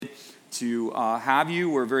to have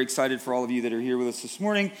you. We're very excited for all of you that are here with us this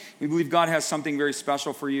morning. We believe God has something very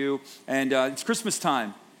special for you. And it's Christmas time.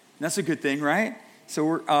 And that's a good thing, right? So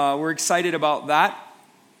we're excited about that.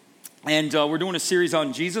 And we're doing a series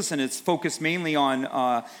on Jesus, and it's focused mainly on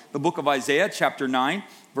the book of Isaiah, chapter 9,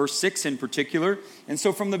 verse 6 in particular. And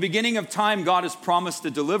so from the beginning of time, God has promised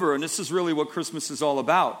to deliver, and this is really what Christmas is all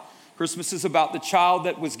about. Christmas is about the child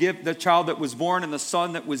that was born and the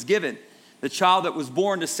son that was given. The child that was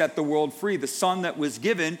born to set the world free. The son that was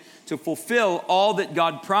given to fulfill all that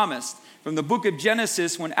God promised. From the book of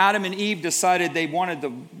Genesis, when Adam and Eve decided they wanted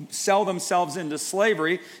to sell themselves into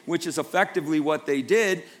slavery, which is effectively what they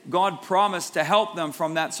did, God promised to help them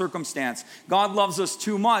from that circumstance. God loves us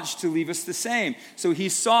too much to leave us the same. So he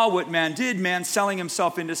saw what man did, man selling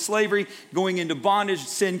himself into slavery, going into bondage,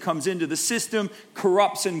 sin comes into the system,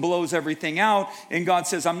 corrupts and blows everything out, and God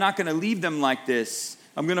says, I'm not going to leave them like this.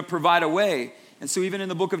 I'm going to provide a way. And so even in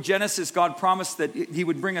the book of Genesis, God promised that he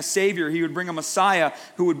would bring a Savior, he would bring a Messiah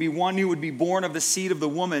who would be one who would be born of the seed of the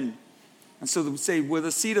woman. And so they would say, with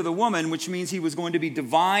the seed of the woman, which means he was going to be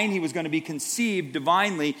divine, he was going to be conceived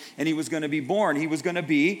divinely, and he was going to be born. He was going to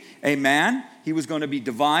be a man, he was going to be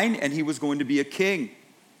divine, and he was going to be a king.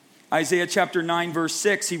 Isaiah chapter 9, verse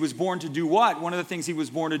 6, he was born to do what? One of the things he was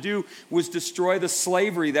born to do was destroy the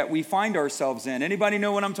slavery that we find ourselves in. Anybody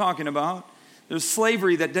know what I'm talking about? There's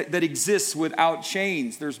slavery that exists without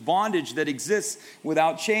chains. There's bondage that exists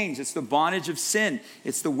without chains. It's the bondage of sin.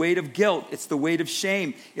 It's the weight of guilt. It's the weight of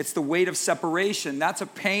shame. It's the weight of separation. That's a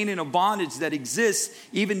pain and a bondage that exists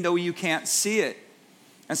even though you can't see it.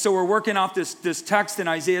 And so we're working off this text in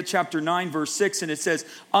Isaiah chapter 9, verse 6, and it says,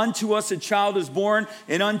 unto us a child is born,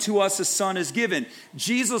 and unto us a son is given.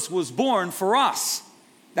 Jesus was born for us.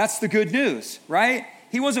 That's the good news, right?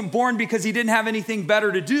 He wasn't born because he didn't have anything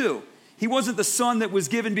better to do. He wasn't the son that was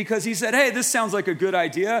given because he said, hey, this sounds like a good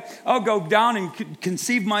idea. I'll go down and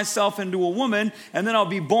conceive myself into a woman, and then I'll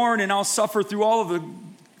be born and I'll suffer through all of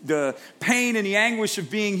the pain and the anguish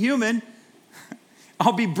of being human.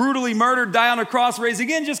 I'll be brutally murdered, die on a cross, raised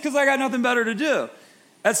again just because I got nothing better to do.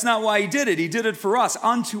 That's not why he did it. He did it for us.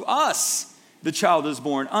 Unto us the child is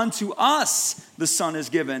born. Unto us the son is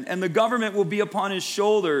given. And the government will be upon his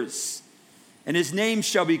shoulders. And his name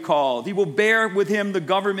shall be called. He will bear with him the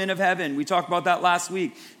government of heaven. We talked about that last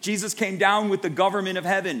week. Jesus came down with the government of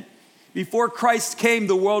heaven. Before Christ came,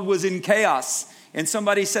 the world was in chaos. And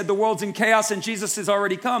somebody said the world's in chaos and Jesus has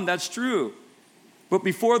already come. That's true. But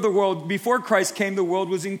before Christ came, the world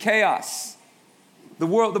was in chaos. The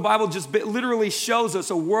Bible just literally shows us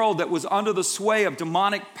a world that was under the sway of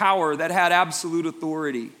demonic power that had absolute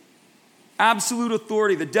authority. Absolute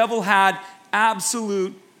authority. The devil had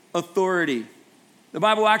absolute authority. The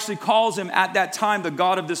Bible actually calls him at that time the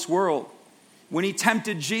God of this world. When he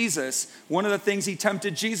tempted Jesus, one of the things he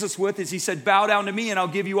tempted Jesus with is he said, bow down to me and I'll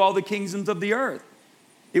give you all the kingdoms of the earth.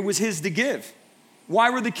 It was his to give. Why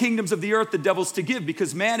were the kingdoms of the earth the devil's to give?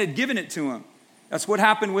 Because man had given it to him. That's what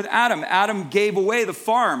happened with Adam. Adam gave away the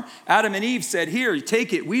farm. Adam and Eve said, here,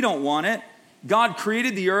 take it. We don't want it. God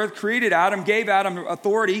created the earth, created Adam, gave Adam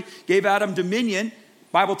authority, gave Adam dominion.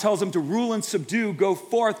 Bible tells him to rule and subdue, go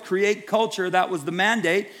forth, create culture. That was the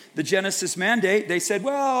mandate, the Genesis mandate. They said,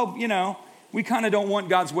 well, we kind of don't want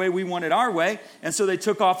God's way. We want it our way. And so they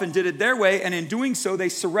took off and did it their way. And in doing so, they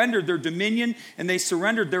surrendered their dominion and they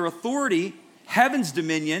surrendered their authority, heaven's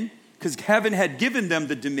dominion, because heaven had given them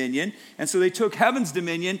the dominion. And so they took heaven's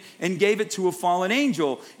dominion and gave it to a fallen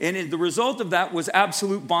angel. And the result of that was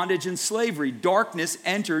absolute bondage and slavery. Darkness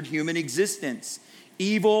entered human existence.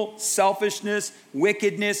 Evil, selfishness,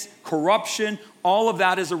 wickedness, corruption, all of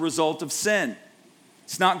that is a result of sin.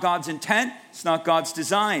 It's not God's intent. It's not God's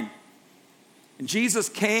design. And Jesus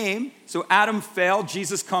came, so Adam failed.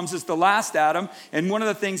 Jesus comes as the last Adam. And one of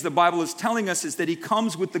the things the Bible is telling us is that he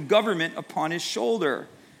comes with the government upon his shoulder.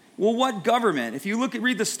 Well, what government? If you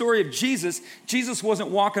read the story of Jesus, Jesus wasn't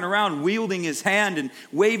walking around wielding his hand and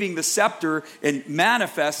waving the scepter and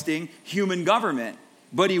manifesting human government.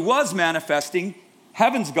 But he was manifesting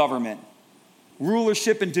heaven's government,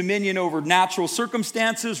 rulership and dominion over natural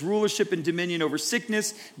circumstances, rulership and dominion over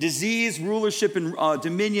sickness, disease, rulership and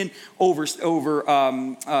dominion over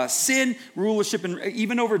sin, rulership and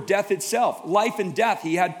even over death itself. Life and death.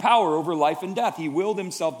 He had power over life and death. He willed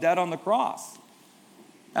himself dead on the cross.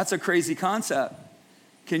 That's a crazy concept.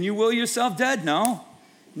 Can you will yourself dead? No.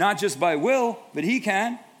 Not just by will, but he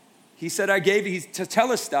can. He said, he's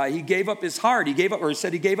tetelestai. He gave up his heart. He gave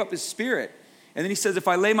up his spirit. And then he says, if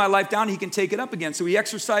I lay my life down, he can take it up again. So he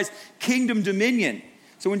exercised kingdom dominion.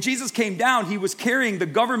 So when Jesus came down, he was carrying the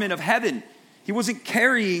government of heaven. He wasn't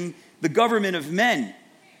carrying the government of men.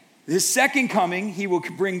 His second coming, he will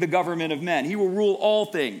bring the government of men. He will rule all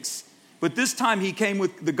things. But this time he came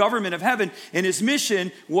with the government of heaven, and his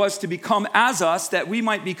mission was to become as us, that we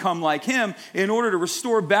might become like him, in order to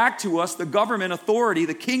restore back to us the government authority,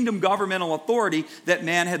 the kingdom governmental authority that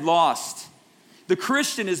man had lost. The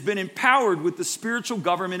Christian has been empowered with the spiritual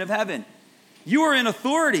government of heaven. You are in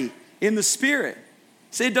authority in the Spirit.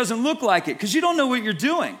 Say it doesn't look like it, because you don't know what you're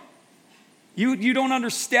doing. You don't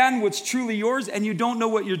understand what's truly yours, and you don't know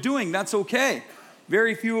what you're doing. That's okay.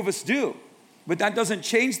 Very few of us do. But that doesn't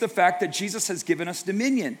change the fact that Jesus has given us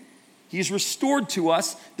dominion. He's restored to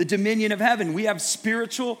us the dominion of heaven. We have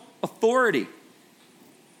spiritual authority.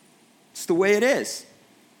 It's the way it is.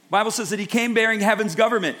 The Bible says that he came bearing heaven's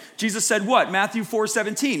government. Jesus said what? Matthew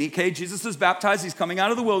 4:17. Okay, Jesus is baptized. He's coming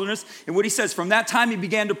out of the wilderness. And what he says, from that time he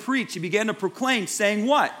began to preach. He began to proclaim, saying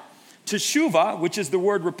what? Teshuvah, which is the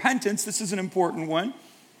word repentance. This is an important one.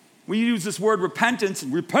 We use this word repentance.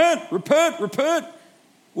 Repent.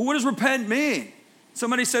 Well, what does repent mean?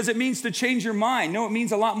 Somebody says it means to change your mind. No, it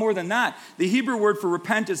means a lot more than that. The Hebrew word for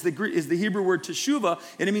repent is the Hebrew word teshuvah,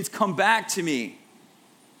 and it means come back to me.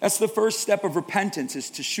 That's the first step of repentance, is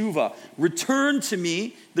teshuvah. Return to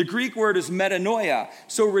me. The Greek word is metanoia.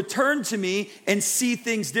 So return to me and see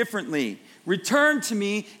things differently. Return to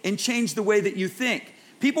me and change the way that you think.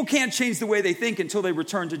 People can't change the way they think until they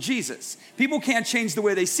return to Jesus. People can't change the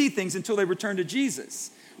way they see things until they return to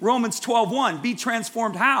Jesus. Romans 12:1, be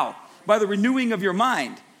transformed how? By the renewing of your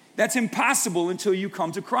mind. That's impossible until you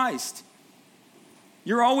come to Christ.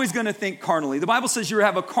 You're always going to think carnally. The Bible says you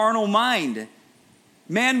have a carnal mind.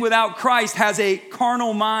 Man without Christ has a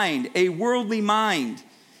carnal mind, a worldly mind.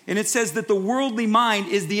 And it says that the worldly mind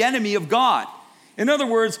is the enemy of God. In other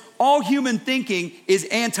words, all human thinking is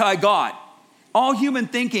anti-God. All human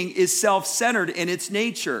thinking is self-centered in its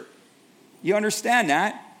nature. You understand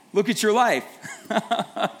that? Look at your life.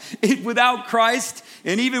 Without Christ,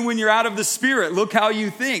 and even when you're out of the Spirit, look how you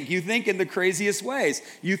think. You think in the craziest ways.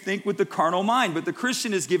 You think with the carnal mind. But the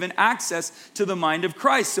Christian is given access to the mind of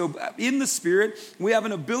Christ. So in the Spirit, we have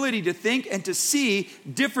an ability to think and to see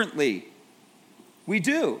differently. We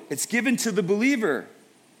do. It's given to the believer.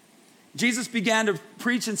 Jesus began to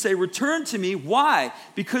preach and say, return to me. Why?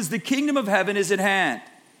 Because the kingdom of heaven is at hand.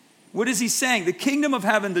 What is he saying? The kingdom of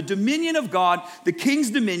heaven, the dominion of God, the king's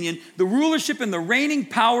dominion, the rulership and the reigning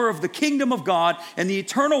power of the kingdom of God and the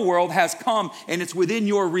eternal world has come, and it's within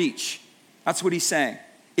your reach. That's what he's saying.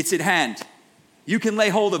 It's at hand. You can lay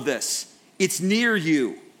hold of this. It's near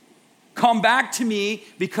you. Come back to me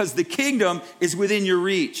because the kingdom is within your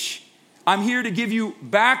reach. I'm here to give you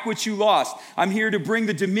back what you lost. I'm here to bring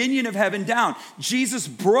the dominion of heaven down. Jesus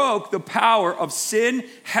broke the power of sin,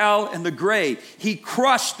 hell, and the grave. He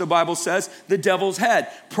crushed, the Bible says, the devil's head.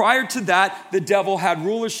 Prior to that, the devil had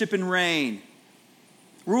rulership and reign.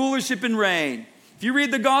 Rulership and reign. If you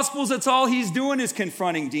read the Gospels, that's all he's doing is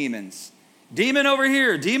confronting demons. Demon over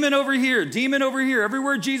here, demon over here, demon over here.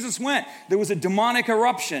 Everywhere Jesus went, there was a demonic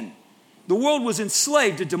eruption. The world was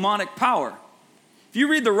enslaved to demonic power. If you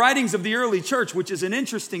read the writings of the early church, which is an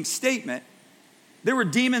interesting statement, there were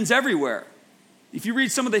demons everywhere. If you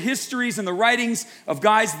read some of the histories and the writings of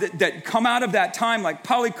guys that come out of that time, like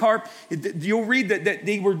Polycarp, you'll read that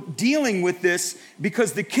they were dealing with this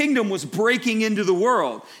because the kingdom was breaking into the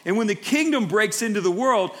world. And when the kingdom breaks into the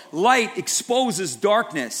world, light exposes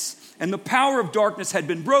darkness. And the power of darkness had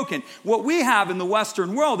been broken. What we have in the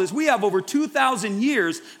Western world is we have over 2,000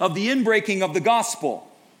 years of the inbreaking of the gospel.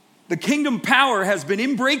 The kingdom power has been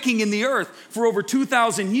inbreaking in the earth for over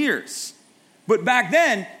 2,000 years. But back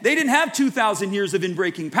then, they didn't have 2,000 years of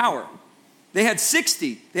inbreaking power. They had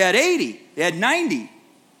 60, they had 80, they had 90.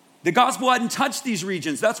 The gospel hadn't touched these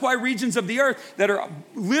regions. That's why regions of the earth that are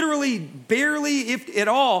literally barely, if at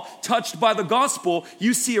all, touched by the gospel,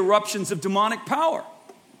 you see eruptions of demonic power.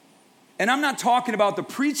 And I'm not talking about the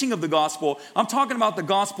preaching of the gospel. I'm talking about the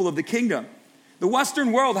gospel of the kingdom. The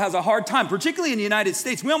Western world has a hard time, particularly in the United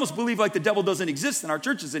States. We almost believe like the devil doesn't exist in our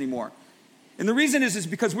churches anymore. And the reason is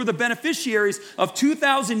because we're the beneficiaries of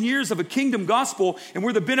 2,000 years of a kingdom gospel, and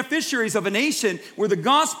we're the beneficiaries of a nation where the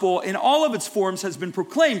gospel in all of its forms has been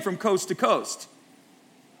proclaimed from coast to coast.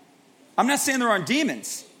 I'm not saying there aren't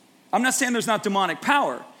demons. I'm not saying there's not demonic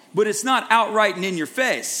power, but it's not outright and in your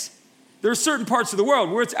face. There are certain parts of the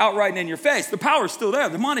world where it's outright and in your face. The power is still there.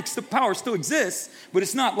 The demonic power still exists, but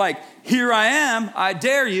it's not like, here I am, I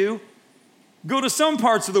dare you. Go to some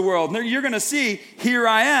parts of the world, and you're going to see, here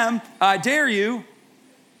I am, I dare you.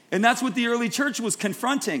 And that's what the early church was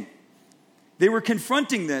confronting. They were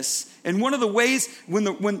confronting this. And one of the ways when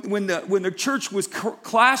the church was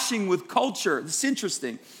clashing with culture, it's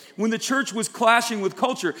interesting. when the church was clashing with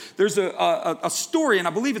culture. There's a story, and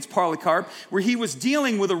I believe it's Polycarp, where he was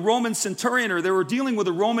dealing with a Roman centurion, or they were dealing with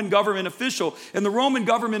a Roman government official, and the Roman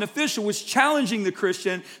government official was challenging the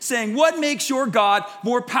Christian, saying, what makes your God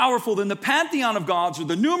more powerful than the pantheon of gods or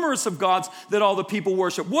the numerous of gods that all the people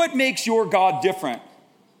worship? What makes your God different?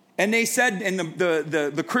 And they said, and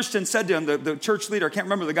the Christian said to him, the church leader, I can't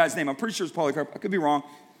remember the guy's name, I'm pretty sure it's Polycarp, I could be wrong.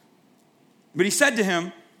 But he said to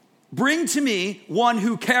him, bring to me one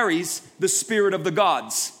who carries the spirit of the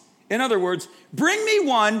gods. In other words, bring me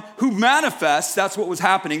one who manifests. That's what was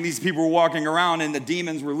happening. These people were walking around and the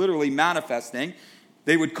demons were literally manifesting.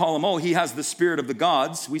 They would call him, he has the spirit of the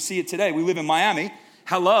gods. We see it today. We live in Miami.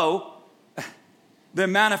 Hello. They're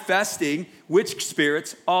manifesting witch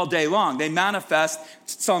spirits all day long. They manifest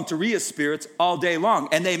Santeria spirits all day long.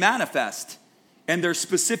 And they manifest. And they're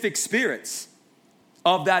specific spirits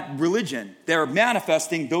of that religion. They're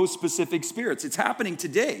manifesting those specific spirits. It's happening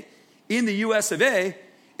today in the US of A,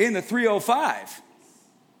 in the 305,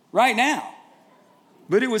 right now.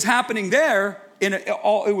 But it was happening there,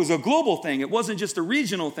 it was a global thing. It wasn't just a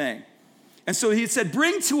regional thing. And so he said,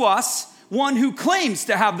 bring to us one who claims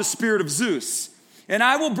to have the spirit of Zeus. And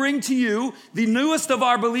I will bring to you the newest of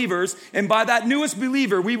our believers. And by that newest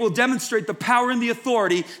believer, we will demonstrate the power and the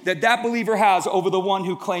authority that that believer has over the one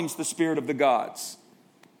who claims the spirit of the gods.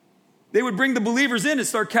 They would bring the believers in and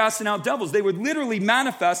start casting out devils. They would literally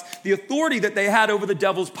manifest the authority that they had over the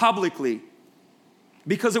devils publicly,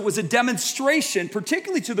 because it was a demonstration,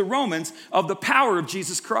 particularly to the Romans, of the power of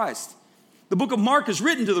Jesus Christ. The book of Mark is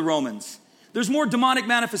written to the Romans. There's more demonic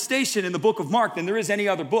manifestation in the book of Mark than there is any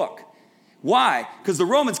other book. Why? Because the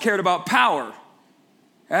Romans cared about power.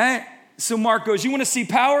 Right? So Mark goes, you want to see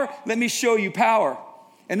power? Let me show you power.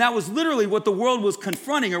 And that was literally what the world was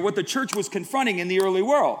confronting, or what the church was confronting in the early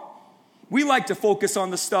world. We like to focus on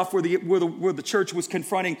the stuff where the church was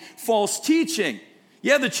confronting false teaching.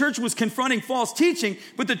 Yeah, the church was confronting false teaching,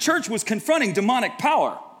 but the church was confronting demonic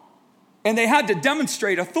power. And they had to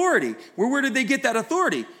demonstrate authority. Where did they get that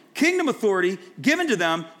authority? Kingdom authority given to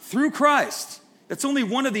them through Christ. That's only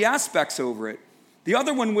one of the aspects over it. The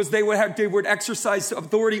other one was they would exercise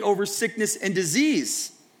authority over sickness and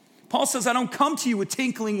disease. Paul says, I don't come to you with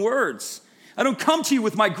tinkling words. I don't come to you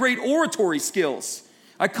with my great oratory skills.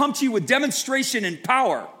 I come to you with demonstration and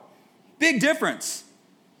power. Big difference.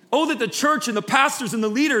 Oh, that the church and the pastors and the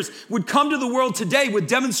leaders would come to the world today with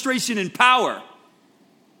demonstration and power.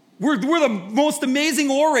 We're the most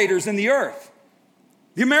amazing orators in the earth.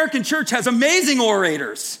 The American church has amazing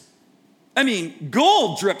orators. I mean,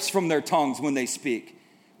 gold drips from their tongues when they speak.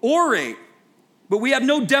 Orate. But we have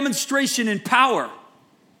no demonstration in power.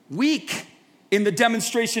 Weak in the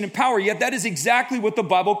demonstration and power. Yet that is exactly what the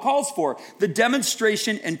Bible calls for. The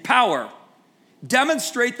demonstration and power.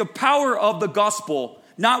 Demonstrate the power of the gospel.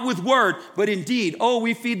 Not with word, but in deed. Oh,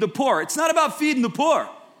 we feed the poor. It's not about feeding the poor.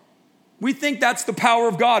 We think that's the power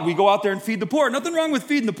of God. We go out there and feed the poor. Nothing wrong with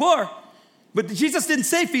feeding the poor. But Jesus didn't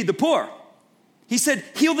say feed the poor. He said,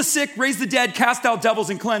 heal the sick, raise the dead, cast out devils,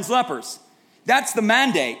 and cleanse lepers. That's the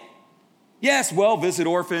mandate. Yes, well, visit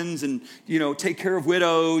orphans and, take care of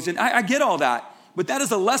widows. And I get all that. But that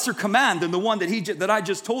is a lesser command than the one that I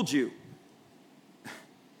just told you.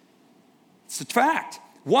 It's a fact.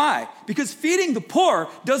 Why? Because feeding the poor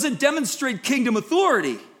doesn't demonstrate kingdom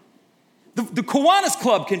authority. The Kiwanis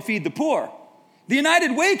Club can feed the poor. The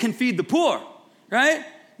United Way can feed the poor, right?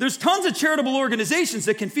 There's tons of charitable organizations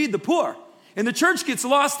that can feed the poor. And the church gets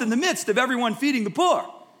lost in the midst of everyone feeding the poor.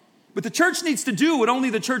 But the church needs to do what only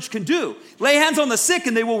the church can do. Lay hands on the sick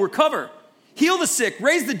and they will recover. Heal the sick,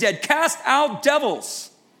 raise the dead, cast out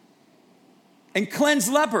devils, and cleanse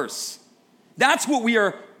lepers. That's what we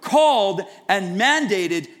are called and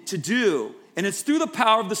mandated to do. And it's through the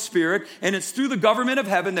power of the Spirit, and it's through the government of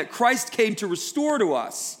heaven that Christ came to restore to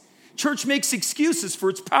us. Church makes excuses for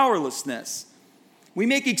its powerlessness. We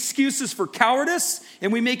make excuses for cowardice,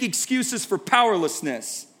 and we make excuses for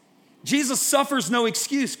powerlessness. Jesus suffers no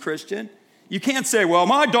excuse, Christian. You can't say, well,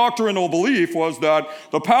 my doctrinal belief was that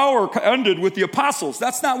the power ended with the apostles.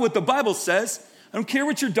 That's not what the Bible says. I don't care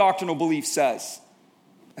what your doctrinal belief says.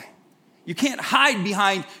 You can't hide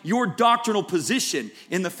behind your doctrinal position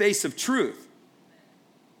in the face of truth.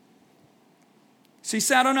 So you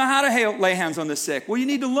say, I don't know how to lay hands on the sick. Well, you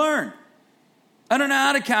need to learn. I don't know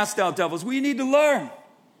how to cast out devils. Well, you need to learn.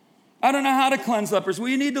 I don't know how to cleanse lepers. Well,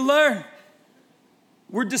 you need to learn.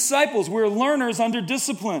 We're disciples. We're learners under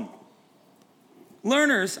discipline.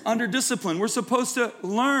 Learners under discipline. We're supposed to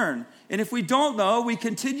learn. And if we don't know, we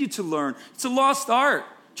continue to learn. It's a lost art.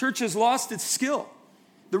 Church has lost its skill.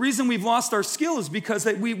 The reason we've lost our skill is because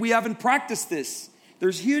we haven't practiced this.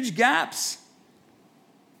 There's huge gaps.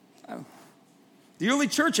 The early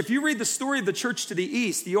church, if you read the story of the church to the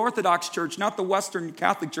east, the Orthodox church, not the Western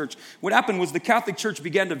Catholic church, what happened was the Catholic church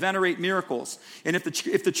began to venerate miracles. And if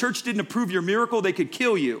the church didn't approve your miracle, they could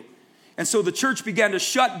kill you. And so the church began to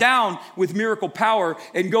shut down with miracle power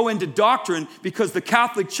and go into doctrine because the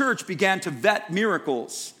Catholic church began to vet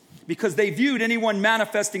miracles because they viewed anyone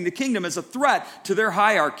manifesting the kingdom as a threat to their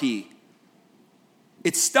hierarchy.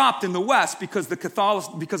 It stopped in the West because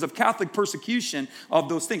of Catholic persecution of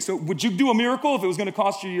those things. So would you do a miracle if it was going to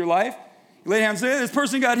cost you your life? You lay hands and say, this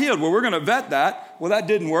person got healed. Well, we're going to vet that. Well, that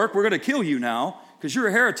didn't work. We're going to kill you now because you're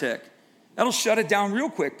a heretic. That'll shut it down real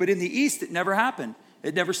quick. But in the East, it never happened.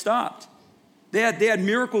 It never stopped. They had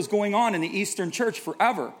miracles going on in the Eastern church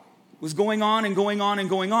forever. It was going on and going on and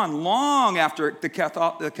going on long after the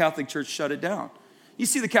Catholic church shut it down. You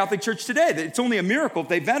see the Catholic church today. It's only a miracle if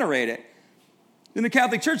they venerate it. In the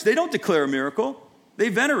Catholic church, they don't declare a miracle. They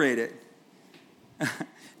venerate it.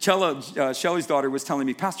 Shelley's daughter was telling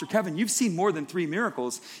me, Pastor Kevin, you've seen more than 3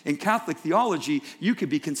 miracles. In Catholic theology, you could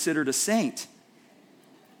be considered a saint.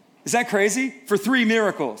 Is that crazy? For 3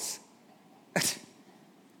 miracles.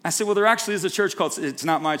 I said, well, there actually is a church called, it's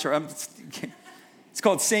not my church. It's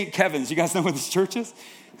called St. Kevin's. You guys know where this church is?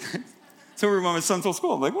 So we were at my son's old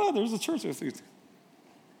school. I'm like, well, there's a church.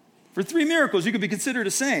 For 3 miracles, you could be considered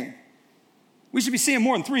a saint. We should be seeing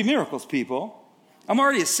more than 3 miracles, people. I'm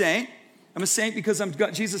already a saint. I'm a saint because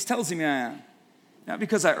Jesus tells me I am. Not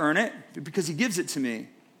because I earn it, but because he gives it to me.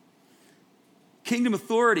 Kingdom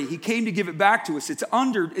authority, he came to give it back to us. It's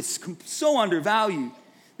so undervalued.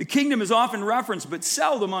 The kingdom is often referenced, but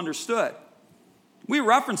seldom understood. We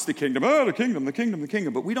reference the kingdom, the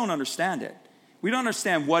kingdom, but we don't understand it. We don't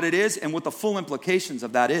understand what it is and what the full implications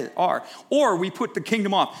of that are. Or we put the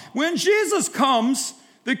kingdom off. When Jesus comes,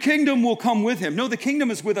 the kingdom will come with him. No, the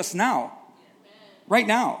kingdom is with us now. Right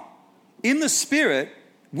now. In the Spirit,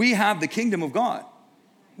 we have the kingdom of God.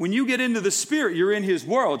 When you get into the Spirit, you're in his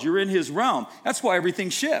world. You're in his realm. That's why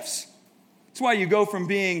everything shifts. That's why you go from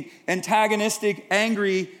being antagonistic,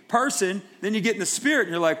 angry person, then you get in the Spirit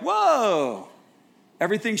and you're like, whoa.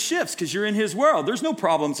 Everything shifts because you're in his world. There's no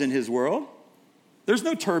problems in his world. There's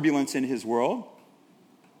no turbulence in his world.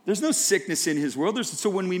 There's no sickness in his world. So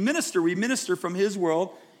when we minister from his world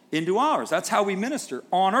into ours. That's how we minister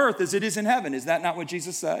on earth as it is in heaven. Is that not what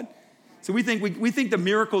Jesus said? So we think the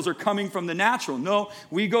miracles are coming from the natural. No,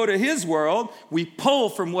 we go to his world, we pull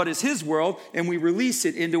from what is his world, and we release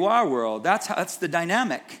it into our world. That's the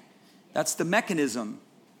dynamic. That's the mechanism.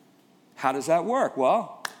 How does that work?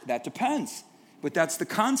 Well, that depends. But that's the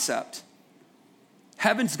concept.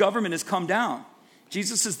 Heaven's government has come down.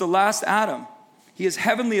 Jesus is the last Adam. He has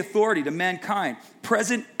heavenly authority to mankind.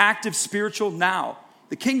 Present, active, spiritual, now.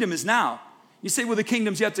 The kingdom is now. You say, well, the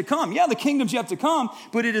kingdom's yet to come. Yeah, the kingdom's yet to come,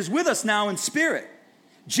 but it is with us now in spirit.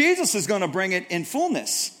 Jesus is going to bring it in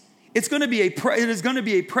fullness. It is going to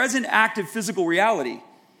be a present, active, physical reality.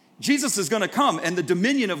 Jesus is going to come, and the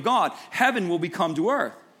dominion of God, heaven will become to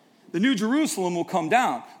earth. The new Jerusalem will come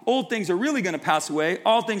down. Old things are really going to pass away.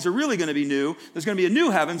 All things are really going to be new. There's going to be a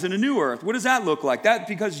new heavens and a new earth. What does that look like? That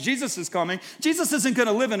because Jesus is coming. Jesus isn't going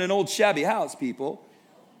to live in an old shabby house, people.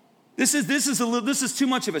 This is too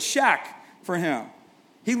much of a shack for him.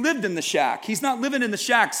 He lived in the shack. He's not living in the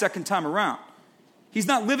shack second time around. He's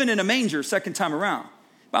not living in a manger second time around.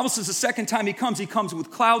 The Bible says the second time he comes with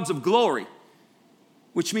clouds of glory,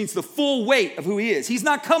 which means the full weight of who he is. He's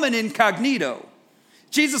not coming incognito.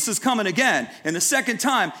 Jesus is coming again, and the second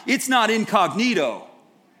time, it's not incognito.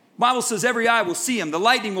 The Bible says every eye will see him. The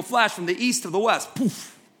lightning will flash from the east to the west.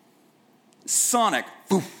 Poof. Sonic.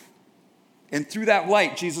 Poof. And through that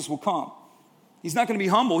light, Jesus will come. He's not going to be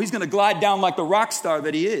humble. He's going to glide down like the rock star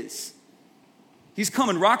that he is. He's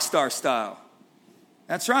coming rock star style.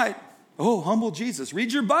 That's right. Oh, humble Jesus.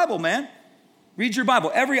 Read your Bible, man. Read your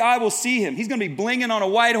Bible. Every eye will see him. He's going to be blinging on a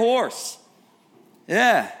white horse.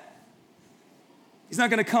 Yeah. He's not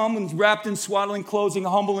going to come wrapped in swaddling clothes and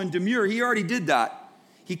humble and demure. He already did that.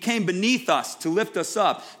 He came beneath us to lift us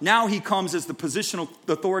up. Now he comes as the positional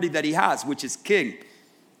authority that he has, which is king.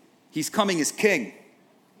 He's coming as king.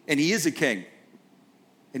 And he is a king.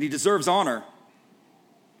 And he deserves honor.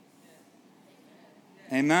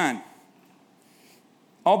 Amen.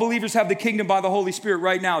 All believers have the kingdom by the Holy Spirit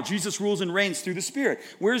right now. Jesus rules and reigns through the Spirit.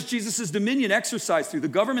 Where's Jesus' dominion exercised through? The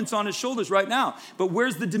government's on his shoulders right now. But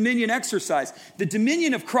where's the dominion exercised? The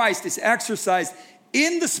dominion of Christ is exercised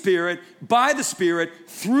in the Spirit, by the Spirit,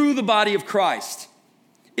 through the body of Christ.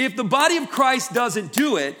 If the body of Christ doesn't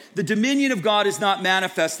do it, the dominion of God is not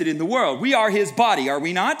manifested in the world. We are his body, are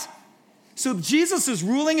we not? So Jesus is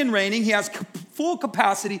ruling and reigning. He has full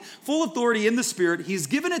capacity, full authority in the Spirit. He's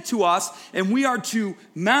given it to us, and we are to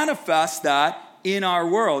manifest that in our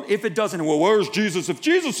world. If it doesn't, well, where's Jesus? If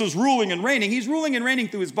Jesus is ruling and reigning, he's ruling and reigning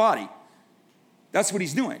through his body. That's what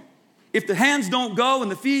he's doing. If the hands don't go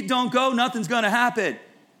and the feet don't go, nothing's going to happen.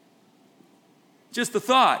 Just a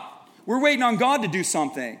thought. We're waiting on God to do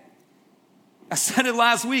something. I said it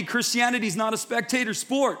last week. Christianity's not a spectator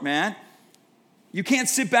sport, man. You can't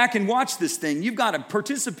sit back and watch this thing. You've got to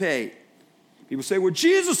participate. People say, well,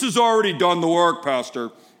 Jesus has already done the work, Pastor.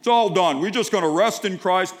 It's all done. We're just going to rest in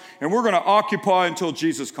Christ and we're going to occupy until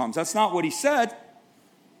Jesus comes. That's not what he said.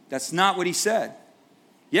 That's not what he said.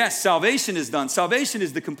 Yes, salvation is done. Salvation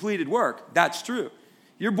is the completed work. That's true.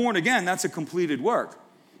 You're born again. That's a completed work.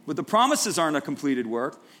 But the promises aren't a completed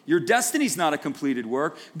work. Your destiny's not a completed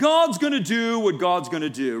work. God's going to do what God's going to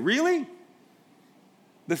do. Really?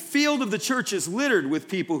 The field of the church is littered with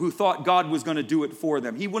people who thought God was going to do it for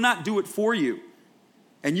them. He will not do it for you.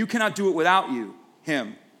 And you cannot do it without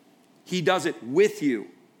him. He does it with you.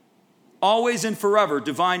 Always and forever,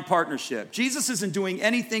 divine partnership. Jesus isn't doing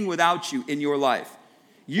anything without you in your life.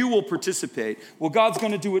 You will participate. Well, God's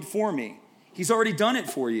going to do it for me. He's already done it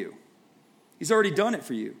for you. He's already done it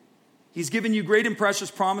for you. He's given you great and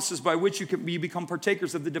precious promises by which you become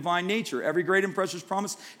partakers of the divine nature. Every great and precious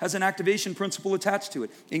promise has an activation principle attached to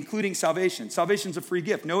it, including salvation. Salvation's a free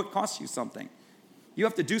gift. No, it costs you something. You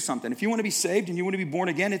have to do something. If you want to be saved and you want to be born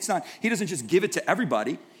again, he doesn't just give it to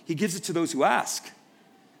everybody. He gives it to those who ask.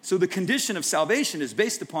 So the condition of salvation is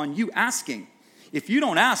based upon you asking. If you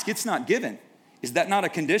don't ask, it's not given. Is that not a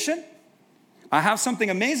condition? I have something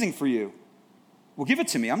amazing for you. Well, give it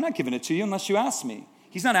to me. I'm not giving it to you unless you ask me.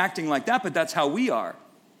 He's not acting like that, but that's how we are.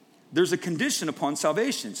 There's a condition upon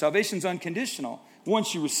salvation. Salvation's unconditional.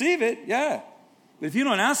 Once you receive it, yeah. But if you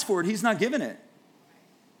don't ask for it, he's not giving it.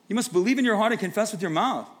 You must believe in your heart and confess with your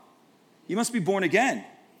mouth. You must be born again.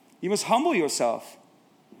 You must humble yourself.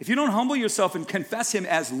 If you don't humble yourself and confess him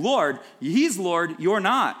as Lord, he's Lord, you're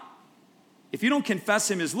not. If you don't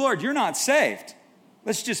confess him as Lord, you're not saved.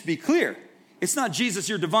 Let's just be clear. It's not Jesus,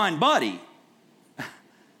 your divine body.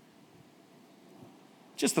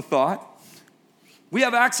 Just a thought. We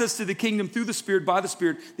have access to the kingdom through the Spirit, by the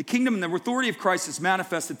Spirit. The kingdom and the authority of Christ is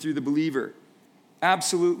manifested through the believer.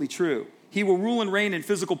 Absolutely true. He will rule and reign in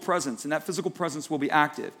physical presence, and that physical presence will be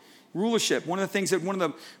active. Rulership, one of the things that we're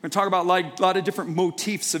going to talk about a lot of different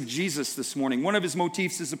motifs of Jesus this morning. One of his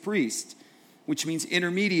motifs is a priest, which means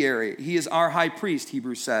intermediary. He is our high priest,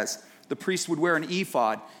 Hebrews says. The priest would wear an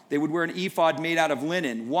ephod. They would wear an ephod made out of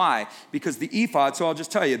linen. Why? Because the ephod, so I'll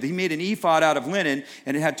just tell you, he made an ephod out of linen,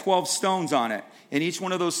 and it had 12 stones on it. And each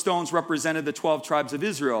one of those stones represented the 12 tribes of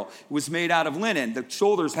Israel. It was made out of linen. The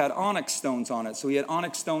shoulders had onyx stones on it. So he had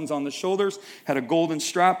onyx stones on the shoulders, had a golden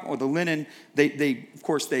strap, or the linen. They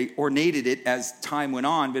ornated it as time went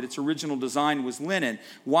on, but its original design was linen.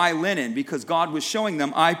 Why linen? Because God was showing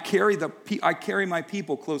them, I carry my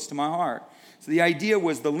people close to my heart. So the idea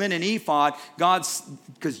was the linen ephod,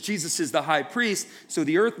 because Jesus is the high priest, so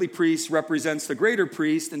the earthly priest represents the greater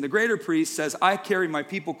priest, and the greater priest says, I carry my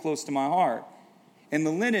people close to my heart. And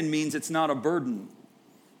the linen means it's not a burden.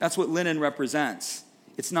 That's what linen represents.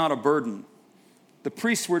 It's not a burden. The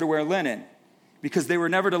priests were to wear linen because they were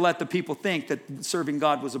never to let the people think that serving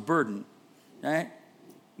God was a burden. Right?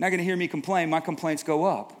 You're not going to hear me complain. My complaints go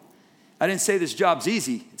up. I didn't say this job's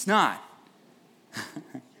easy. It's not.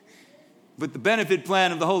 But the benefit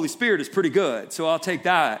plan of the Holy Spirit is pretty good, so I'll take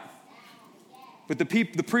that. But the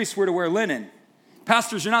priests were to wear linen.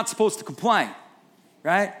 Pastors, you're not supposed to complain,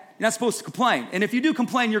 right? You're not supposed to complain. And if you do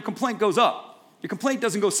complain, your complaint goes up. Your complaint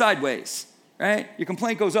doesn't go sideways, right? Your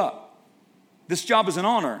complaint goes up. This job is an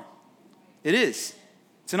honor. It is.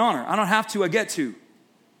 It's an honor. I don't have to, I get to,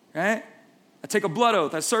 right? I take a blood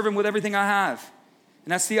oath. I serve him with everything I have.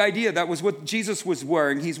 And that's the idea. That was what Jesus was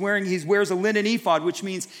wearing. He wears a linen ephod, which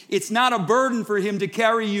means it's not a burden for him to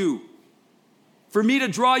carry you. For me to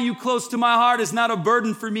draw you close to my heart is not a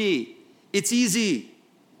burden for me. It's easy.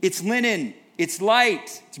 It's linen. It's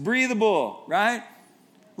light. It's breathable, right?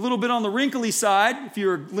 A little bit on the wrinkly side if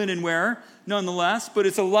you're a linen wearer, nonetheless, but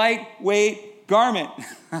it's a lightweight garment.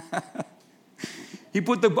 He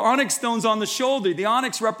put the onyx stones on the shoulder. The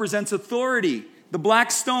onyx represents authority. The black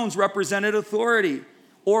stones represented authority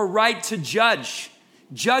or right to judge.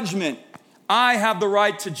 Judgment. I have the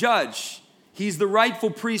right to judge. He's the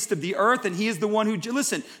rightful priest of the earth, and he is the one who...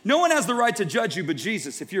 Listen, no one has the right to judge you but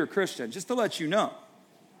Jesus if you're a Christian, just to let you know.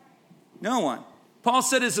 No one. Paul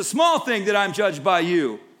said it's a small thing that I'm judged by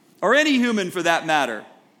you, or any human for that matter.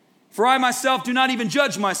 For I myself do not even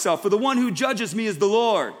judge myself, for the one who judges me is the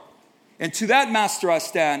Lord. And to that master I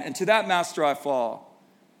stand, and to that master I fall.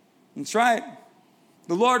 That's right.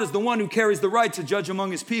 The Lord is the one who carries the right to judge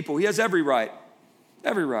among his people. He has every right.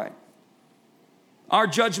 Every right. Our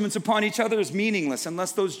judgments upon each other is meaningless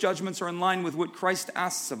unless those judgments are in line with what Christ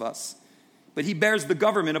asks of us. But he bears the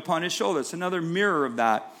government upon his shoulders. Another mirror of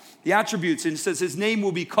that. The attributes, and it says his name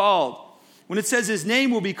will be called. When it says his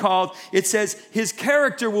name will be called, it says his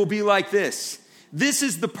character will be like this. This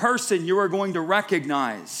is the person you are going to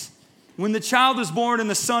recognize. When the child is born and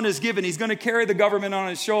the son is given, he's going to carry the government on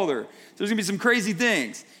his shoulder. There's going to be some crazy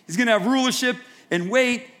things. He's going to have rulership and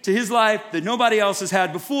weight to his life that nobody else has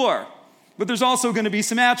had before. But there's also going to be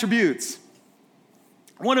some attributes.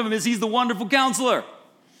 One of them is he's the wonderful counselor.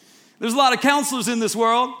 There's a lot of counselors in this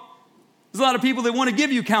world. There's a lot of people that want to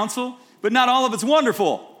give you counsel, but not all of it's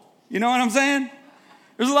wonderful. You know what I'm saying?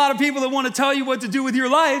 There's a lot of people that want to tell you what to do with your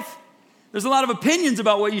life. There's a lot of opinions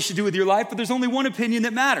about what you should do with your life, but there's only one opinion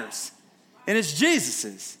that matters, and it's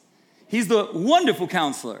Jesus's. He's the wonderful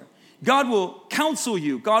counselor. God will counsel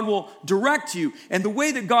you. God will direct you, and the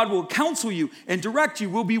way that God will counsel you and direct you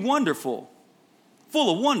will be wonderful,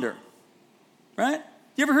 full of wonder, right?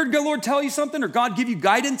 You ever heard the Lord tell you something or God give you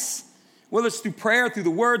guidance? Whether it's through prayer, through the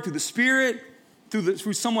word, through the Spirit,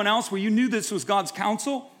 through someone else where you knew this was God's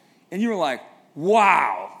counsel, and you were like,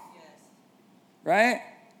 wow. Yes. Right?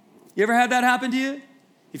 You ever had that happen to you?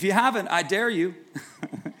 If you haven't, I dare you.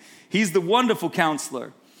 He's the wonderful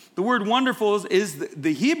counselor. The word wonderful is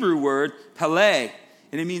the Hebrew word pele,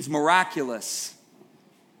 and it means miraculous.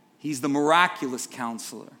 He's the miraculous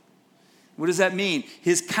counselor. What does that mean?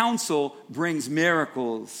 His counsel brings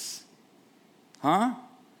miracles. Huh?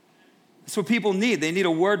 That's what people need. They need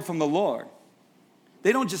a word from the Lord.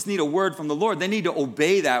 They don't just need a word from the Lord. They need to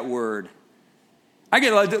obey that word.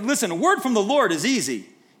 Listen, a word from the Lord is easy.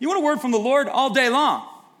 You want a word from the Lord all day long.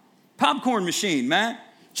 Popcorn machine, man.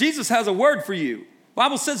 Jesus has a word for you.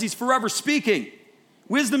 Bible says he's forever speaking.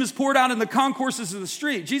 Wisdom is poured out in the concourses of the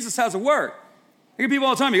street. Jesus has a word. I get people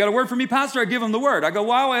all the time, you got a word for me, Pastor? I give them the word. I go,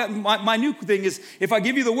 wow, my new thing is, if I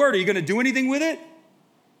give you the word, are you going to do anything with it?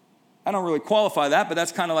 I don't really qualify that, but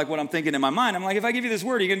that's kind of like what I'm thinking in my mind. I'm like, if I give you this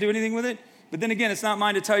word, are you going to do anything with it? But then again, it's not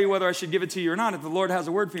mine to tell you whether I should give it to you or not. If the Lord has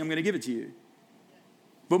a word for you, I'm going to give it to you.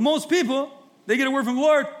 But most people, they get a word from the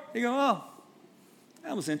Lord. They go, oh,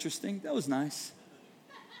 that was interesting. That was nice.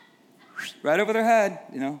 Right over their head,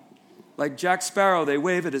 you know. Like Jack Sparrow, they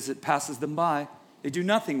wave it as it passes them by. They do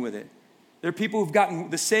nothing with it. There are people who've gotten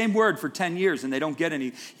the same word for 10 years and they don't get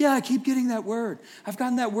any. Yeah, I keep getting that word. I've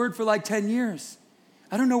gotten that word for like 10 years.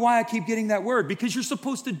 I don't know why I keep getting that word. Because you're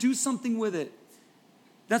supposed to do something with it.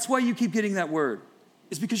 That's why you keep getting that word.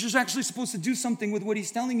 It's because you're actually supposed to do something with what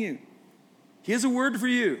he's telling you. He has a word for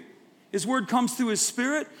you. His word comes through his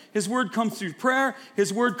Spirit. His word comes through prayer.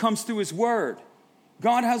 His word comes through his word.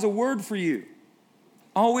 God has a word for you.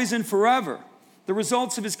 Always and forever. The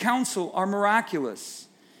results of his counsel are miraculous.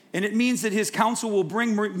 And it means that his counsel will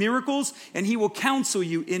bring miracles and he will counsel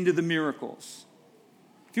you into the miracles.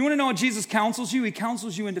 If you want to know how Jesus counsels you, he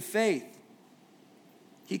counsels you into faith.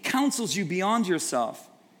 He counsels you beyond yourself.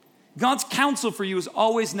 God's counsel for you is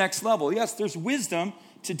always next level. Yes, there's wisdom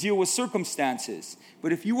to deal with circumstances.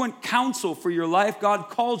 But if you want counsel for your life, God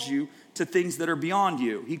calls you to things that are beyond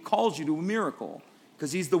you. He calls you to a miracle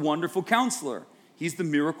because he's the wonderful counselor. He's the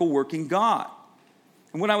miracle working God.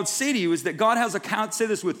 And what I would say to you is that God has a, say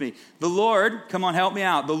this with me. The Lord, come on, help me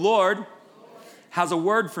out. The Lord has a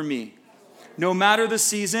word for me. No matter the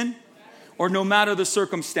season or no matter the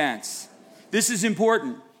circumstance. This is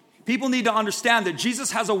important. People need to understand that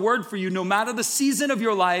Jesus has a word for you no matter the season of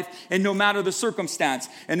your life and no matter the circumstance.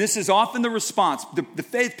 And this is often the response. The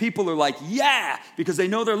faith people are like, yeah, because they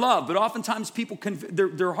know they're loved. But oftentimes people,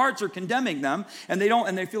 their hearts are condemning them and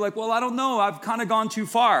they feel like, well, I don't know. I've kind of gone too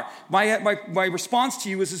far. My response to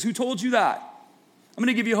you is who told you that? I'm going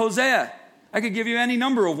to give you Hosea. I could give you any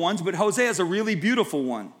number of ones, but Hosea is a really beautiful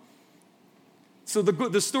one. So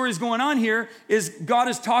the story's going on here is God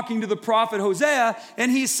is talking to the prophet Hosea,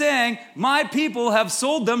 and he's saying, my people have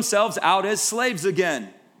sold themselves out as slaves again.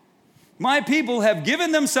 My people have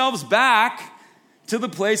given themselves back to the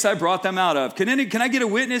place I brought them out of. Can I get a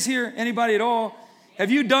witness here? Anybody at all?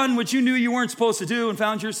 Have you done what you knew you weren't supposed to do and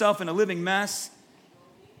found yourself in a living mess?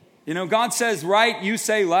 You know, God says right, you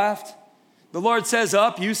say left. The Lord says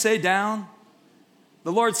up, you say down.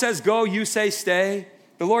 The Lord says go, you say stay.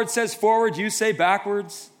 The Lord says forward, you say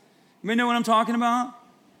backwards. You know what I'm talking about?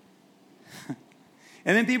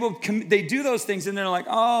 And then people, they do those things and they're like,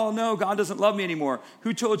 oh no, God doesn't love me anymore.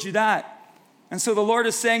 Who told you that? And so the Lord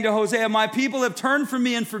is saying to Hosea, my people have turned from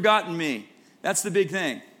me and forgotten me. That's the big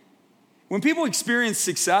thing. When people experience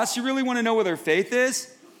success, you really want to know where their faith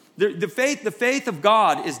is? The faith of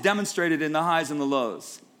God is demonstrated in the highs and the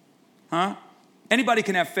lows. Huh? Anybody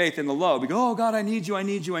can have faith in the low. We go, oh God, I need you, I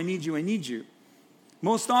need you, I need you, I need you.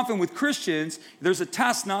 Most often with Christians, there's a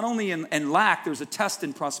test not only in lack, there's a test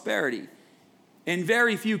in prosperity. And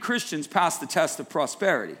very few Christians pass the test of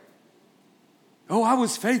prosperity. Oh, I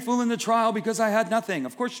was faithful in the trial because I had nothing.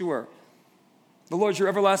 Of course you were. The Lord's your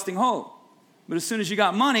everlasting hope. But as soon as you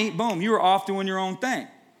got money, boom, you were off doing your own thing.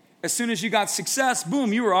 As soon as you got success,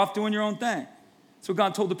 boom, you were off doing your own thing. That's what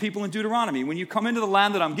God told the people in Deuteronomy. When you come into the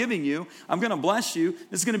land that I'm giving you, I'm going to bless you.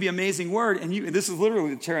 This is going to be an amazing word. And this is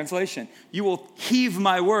literally the translation. You will heave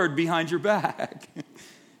my word behind your back. You're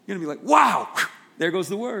going to be like, wow, there goes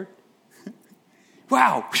the word.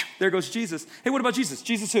 Wow, there goes Jesus. Hey, what about Jesus?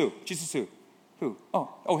 Jesus who? Jesus who? Who?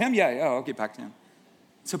 Oh, him? Yeah. Oh, okay, back to him.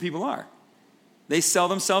 So people are. They sell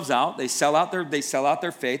themselves out. They sell out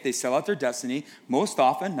their faith. They sell out their destiny. Most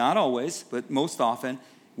often, not always, but most often,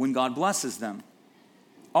 when God blesses them.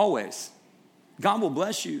 Always. God will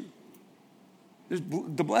bless you.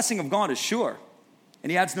 The blessing of God is sure,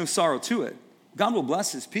 and he adds no sorrow to it. God will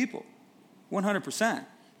bless his people, 100%.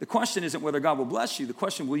 The question isn't whether God will bless you. The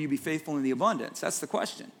question, will you be faithful in the abundance? That's the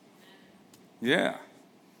question. Yeah. It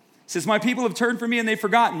says, my people have turned from me and they've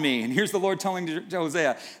forgotten me. And here's the Lord telling to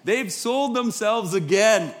Hosea, they've sold themselves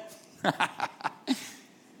again.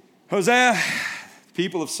 Hosea,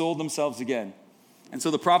 people have sold themselves again. And so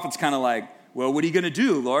the prophet's kind of like, well, what are you going to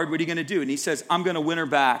do, Lord? What are you going to do? And he says, I'm going to win her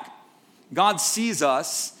back. God sees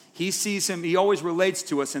us. He sees him. He always relates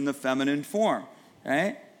to us in the feminine form,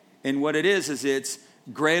 right? And what it is it's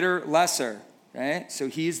greater, lesser, right? So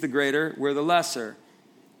he's the greater, we're the lesser.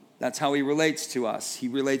 That's how he relates to us. He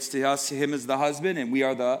relates to us, him as the husband, and we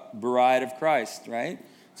are the bride of Christ, right?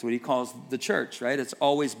 That's what he calls the church, right? It's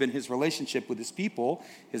always been his relationship with his people.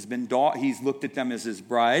 He's looked at them as his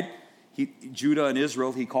bride. Judah and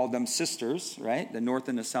Israel, he called them sisters, right? The north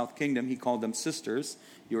and the south kingdom, he called them sisters.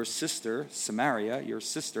 Your sister, Samaria, your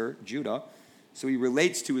sister, Judah. So he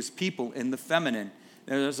relates to his people in the feminine.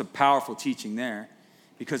 There's a powerful teaching there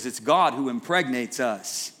because it's God who impregnates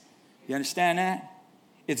us. You understand that?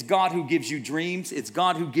 It's God who gives you dreams. It's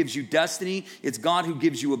God who gives you destiny. It's God who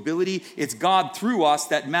gives you ability. It's God through us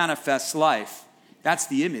that manifests life. That's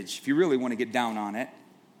the image, if you really want to get down on it.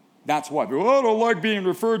 That's why. Oh, I don't like being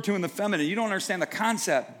referred to in the feminine. You don't understand the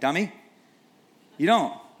concept, dummy. You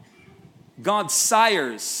don't. God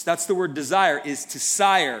sires, that's the word desire, is to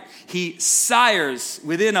sire. He sires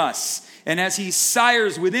within us. And as he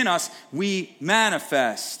sires within us, we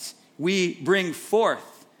manifest. We bring forth.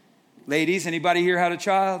 Ladies, anybody here had a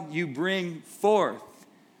child? You bring forth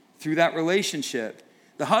through that relationship.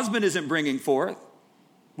 The husband isn't bringing forth.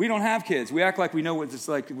 We don't have kids. We act like we know what it's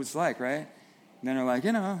like, right? And then they're like,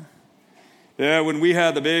 yeah, when we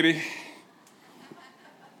had the baby,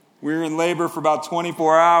 we were in labor for about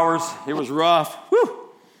 24 hours. It was rough. Whew.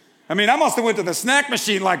 I must have went to the snack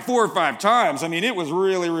machine like 4 or 5 times. It was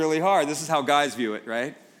really, really hard. This is how guys view it,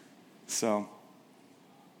 right? So,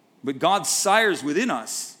 but God sires within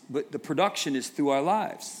us, but the production is through our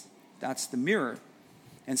lives. That's the mirror.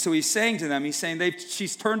 And so he's saying to them,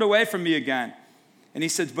 she's turned away from me again. And he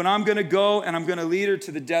says, but I'm going to go and I'm going to lead her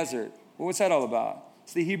to the desert. Well, what's that all about?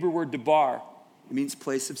 It's the Hebrew word debar. It means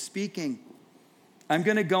place of speaking. I'm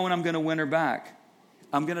going to go and I'm going to win her back.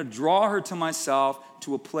 I'm going to draw her to myself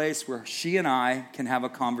to a place where she and I can have a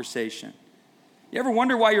conversation. You ever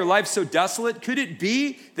wonder why your life's so desolate? Could it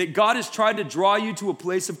be that God has tried to draw you to a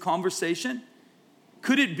place of conversation?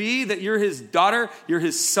 Could it be that you're his daughter, you're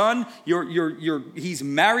his son, he's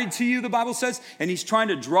married to you, the Bible says, and he's trying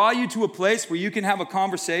to draw you to a place where you can have a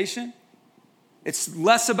conversation? It's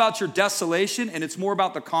less about your desolation and it's more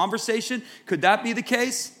about the conversation. Could that be the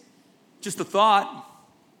case? Just a thought.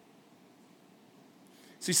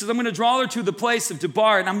 So he says, I'm going to draw her to the place of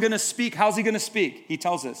debar and I'm going to speak. How's he going to speak? He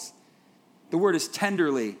tells us. The word is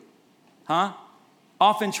tenderly.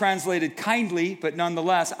 Often translated kindly, but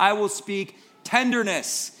nonetheless, I will speak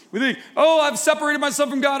tenderness. We think, I've separated myself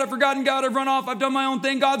from God. I've forgotten God. I've run off. I've done my own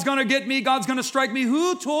thing. God's going to get me. God's going to strike me.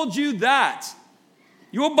 Who told you that?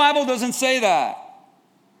 Your Bible doesn't say that.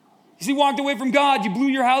 You walked away from God. You blew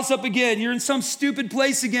your house up again. You're in some stupid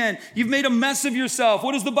place again. You've made a mess of yourself.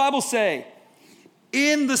 What does the Bible say?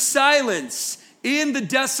 In the silence, in the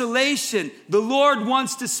desolation, the Lord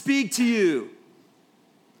wants to speak to you.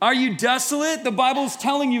 Are you desolate? The Bible's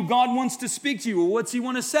telling you God wants to speak to you. Well, what's he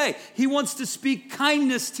want to say? He wants to speak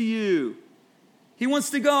kindness to you. He wants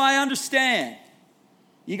to go, I understand.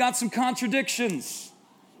 You got some contradictions.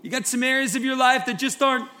 You got some areas of your life that just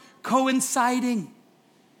aren't coinciding.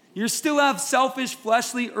 You still have selfish,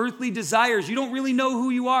 fleshly, earthly desires. You don't really know who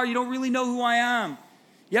you are. You don't really know who I am.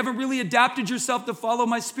 You haven't really adapted yourself to follow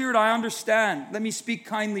my spirit. I understand. Let me speak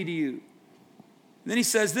kindly to you. And then he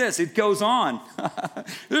says this, it goes on.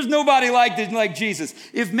 There's nobody like Jesus.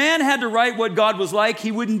 If man had to write what God was like,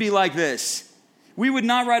 he wouldn't be like this. We would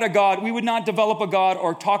not write a God, we would not develop a God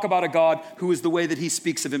or talk about a God who is the way that he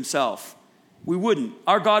speaks of himself. We wouldn't.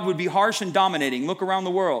 Our God would be harsh and dominating. Look around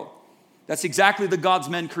the world. That's exactly the gods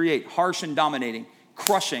men create, harsh and dominating,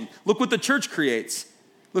 crushing. Look what the church creates.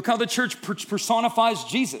 Look how the church personifies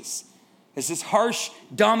Jesus as this harsh,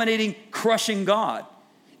 dominating, crushing God.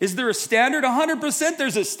 Is there a standard? 100%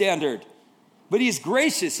 there's a standard. But he's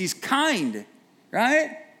gracious, he's kind,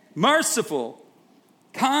 right? Merciful,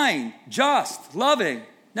 kind, just, loving. Isn't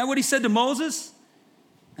that what he said to Moses?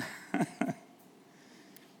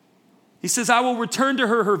 He says, I will return to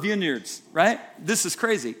her vineyards, right? This is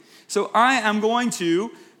crazy. So I am going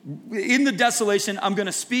to, in the desolation, I'm going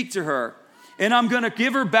to speak to her. And I'm going to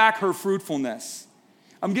give her back her fruitfulness.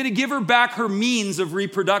 I'm going to give her back her means of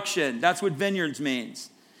reproduction. That's what vineyards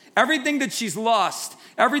means. Everything that she's lost,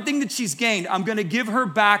 everything that she's gained, I'm going to give her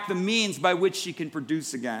back the means by which she can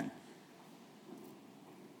produce again.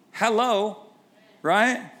 Hello,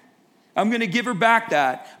 right? I'm going to give her back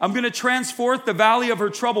that. I'm going to transform the valley of her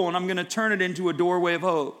trouble, and I'm going to turn it into a doorway of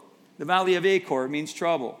hope. The valley of Achor means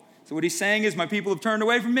trouble. So what he's saying is, my people have turned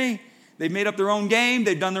away from me. They've made up their own game.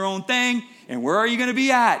 They've done their own thing. And where are you going to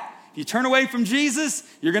be at? If you turn away from Jesus,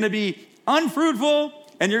 you're going to be unfruitful,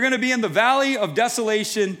 and you're going to be in the valley of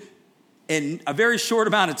desolation in a very short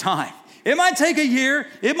amount of time. It might take a year.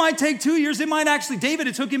 It might take 2 years. It might actually, David,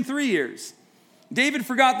 it took him 3 years. David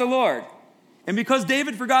forgot the Lord. And because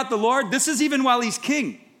David forgot the Lord, this is even while he's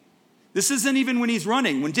king. This isn't even when he's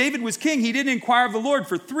running. When David was king, he didn't inquire of the Lord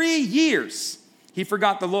for 3 years. He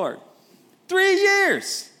forgot the Lord. 3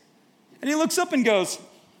 years. And he looks up and goes,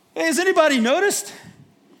 hey, has anybody noticed?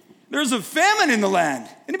 There's a famine in the land.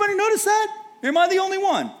 Anybody notice that? Or am I the only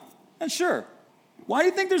one? Not sure. Why do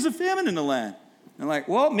you think there's a famine in the land? And like,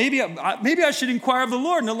 well, maybe I should inquire of the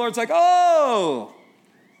Lord. And the Lord's like, oh,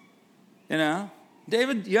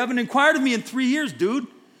 David, you haven't inquired of me in 3 years, dude.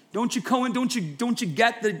 Don't you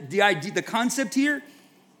get the idea, the concept here?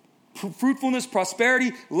 Fruitfulness,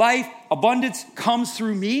 prosperity, life, abundance comes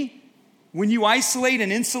through me. When you isolate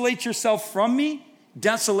and insulate yourself from me,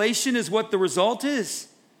 desolation is what the result is.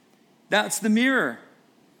 That's the mirror.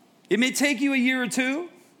 It may take you a year or two,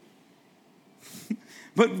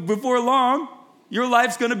 but before long, your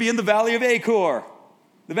life's going to be in the valley of Achor,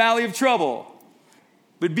 the valley of trouble.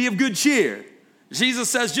 But be of good cheer. Jesus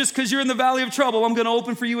says, just because you're in the valley of trouble, I'm going to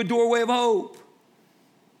open for you a doorway of hope.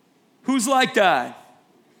 Who's like that?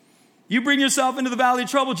 You bring yourself into the valley of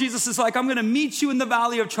trouble, Jesus is like, I'm going to meet you in the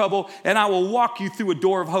valley of trouble, and I will walk you through a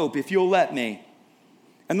door of hope if you'll let me.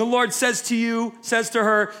 And the Lord says to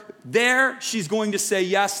her, there she's going to say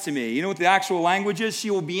yes to me. You know what the actual language is? She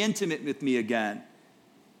will be intimate with me again.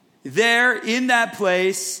 There, in that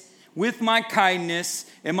place, with my kindness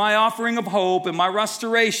and my offering of hope and my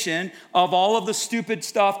restoration of all of the stupid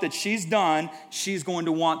stuff that she's done, she's going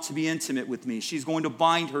to want to be intimate with me. She's going to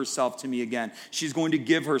bind herself to me again. She's going to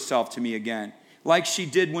give herself to me again, like she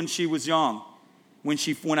did when she was young,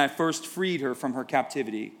 when I first freed her from her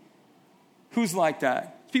captivity. Who's like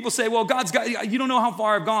that? People say, well, you don't know how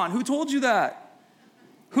far I've gone. Who told you that?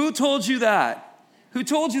 Who told you that? Who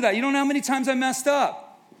told you that? You don't know how many times I messed up.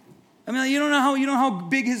 I mean, you don't know how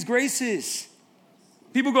big his grace is.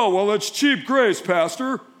 People go, well, that's cheap grace,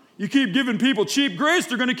 Pastor. You keep giving people cheap grace,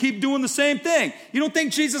 they're going to keep doing the same thing. You don't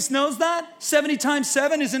think Jesus knows that? 70 times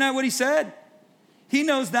 7, isn't that what he said? He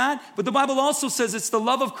knows that. But the Bible also says it's the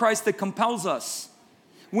love of Christ that compels us.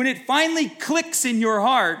 When it finally clicks in your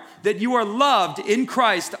heart that you are loved in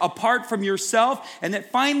Christ apart from yourself, and it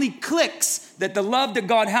finally clicks that the love that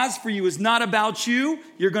God has for you is not about you,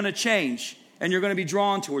 you're going to change. And you're going to be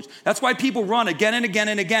drawn towards. That's why people run again and again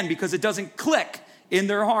and again, because it doesn't click in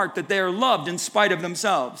their heart that they are loved in spite of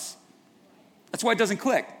themselves. That's why it doesn't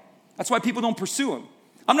click. That's why people don't pursue him.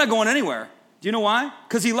 I'm not going anywhere. Do you know why?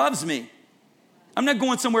 Because he loves me. I'm not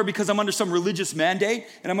going somewhere because I'm under some religious mandate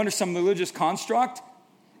and I'm under some religious construct.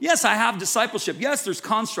 Yes, I have discipleship. Yes, there's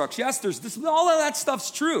constructs. Yes, there's this. All of that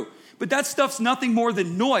stuff's true. But that stuff's nothing more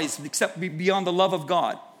than noise except beyond the love of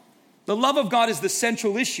God. The love of God is the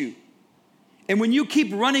central issue. And when you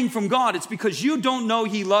keep running from God, it's because you don't know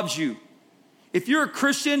he loves you. If you're a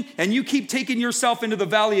Christian and you keep taking yourself into the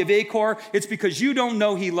valley of Achor, it's because you don't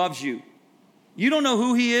know he loves you. You don't know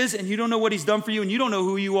who he is, and you don't know what he's done for you, and you don't know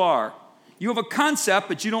who you are. You have a concept,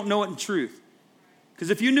 but you don't know it in truth.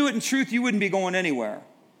 Because if you knew it in truth, you wouldn't be going anywhere.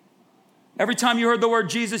 Every time you heard the word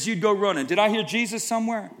Jesus, you'd go running. Did I hear Jesus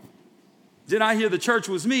somewhere? Did I hear the church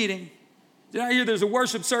was meeting? Did I hear there's a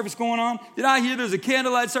worship service going on? Did I hear there's a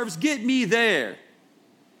candlelight service? Get me there.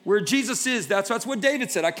 Where Jesus is, that's what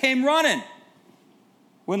David said. I came running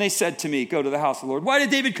when they said to me, go to the house of the Lord. Why did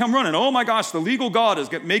David come running? Oh my gosh, the legal God is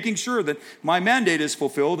making sure that my mandate is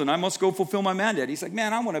fulfilled and I must go fulfill my mandate. He's like,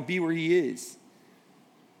 man, I want to be where he is.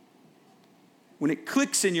 When it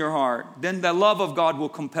clicks in your heart, then the love of God will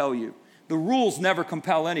compel you. The rules never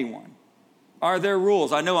compel anyone. Are there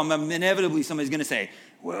rules? I know inevitably somebody's going to say,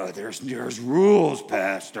 well, there's rules,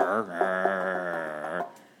 Pastor.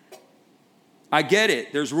 I get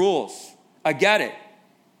it. There's rules. I get it.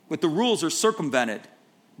 But the rules are circumvented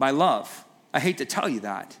by love. I hate to tell you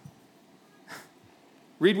that.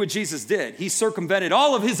 Read what Jesus did. He circumvented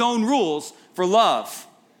all of his own rules for love.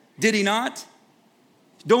 Did he not?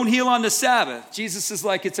 Don't heal on the Sabbath. Jesus is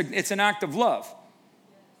like, it's an act of love.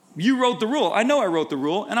 You wrote the rule. I know I wrote the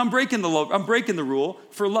rule, and I'm breaking the rule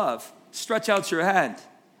for love. Stretch out your hand.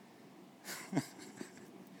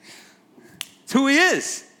 It's who he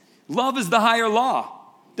is. Love is the higher law.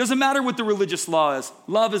 Doesn't matter what the religious law is.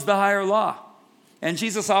 Love is the higher law. And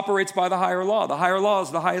Jesus operates by the higher law. The higher law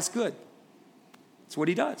is the highest good. That's what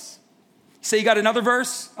he does. You say you got another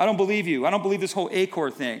verse? I don't believe you. I don't believe this whole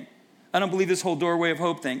Acor thing. I don't believe this whole doorway of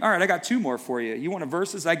hope thing. All right, I got 2 more for you. You want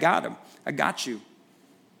verses? I got them. I got you.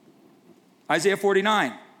 Isaiah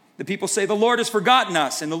 49. The people say, the Lord has forgotten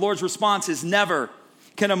us. And the Lord's response is never.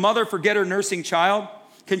 Can a mother forget her nursing child?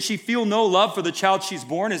 Can she feel no love for the child she's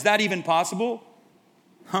born? Is that even possible?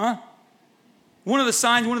 Huh? One of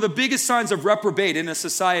the biggest signs of reprobate in a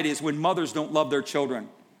society is when mothers don't love their children.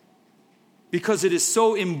 Because it is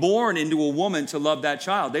so inborn into a woman to love that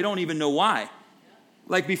child. They don't even know why.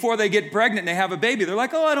 Like before they get pregnant and they have a baby, they're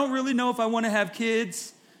like, oh, I don't really know if I want to have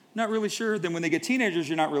kids. Not really sure. Then when they get teenagers,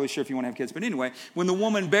 you're not really sure if you want to have kids. But anyway, when the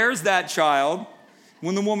woman bears that child,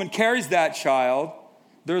 when the woman carries that child,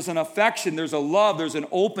 there's an affection, there's a love, there's an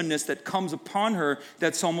openness that comes upon her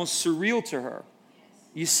that's almost surreal to her.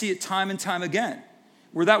 You see it time and time again,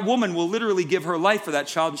 where that woman will literally give her life for that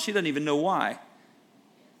child and she doesn't even know why.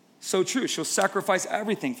 So true. She'll sacrifice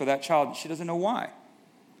everything for that child and she doesn't know why.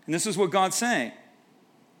 And this is what God's saying.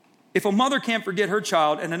 If a mother can't forget her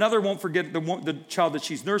child and another won't forget the child that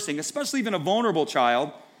she's nursing, especially even a vulnerable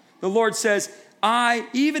child, the Lord says,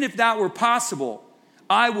 even if that were possible,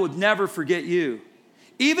 I would never forget you.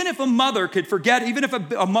 Even if a mother could forget, even if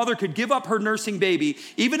a mother could give up her nursing baby,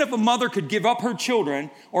 even if a mother could give up her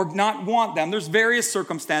children or not want them, there's various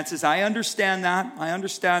circumstances. I understand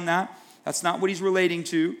that. That's not what he's relating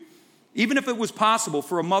to. Even if it was possible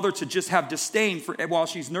for a mother to just have disdain while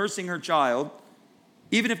she's nursing her child,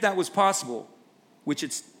 even if that was possible, which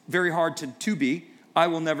it's very hard to be, I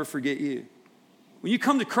will never forget you. When you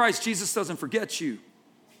come to Christ, Jesus doesn't forget you.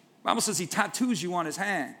 The Bible says he tattoos you on his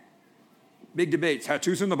hand. Big debate.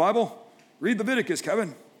 Tattoos in the Bible? Read Leviticus,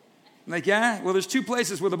 Kevin. I'm like, yeah? Well, there's 2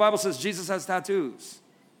 places where the Bible says Jesus has tattoos.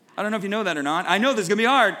 I don't know if you know that or not. I know this is going to be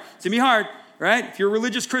hard. It's going to be hard, right? If you're a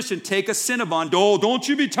religious Christian, take a Cinnabon. Don't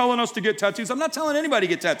you be telling us to get tattoos. I'm not telling anybody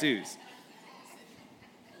to get tattoos.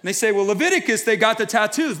 And they say, well, Leviticus, they got the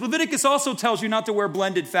tattoos. Leviticus also tells you not to wear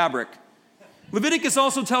blended fabric. Leviticus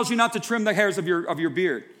also tells you not to trim the hairs of your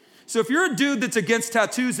beard. So if you're a dude that's against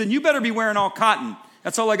tattoos, then you better be wearing all cotton.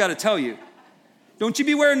 That's all I got to tell you. Don't you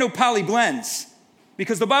be wearing no poly blends.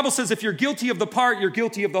 Because the Bible says if you're guilty of the part, you're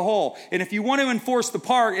guilty of the whole. And if you want to enforce the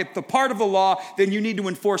part, if the part of the law, then you need to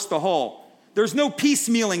enforce the whole. There's no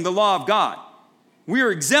piecemealing the law of God. We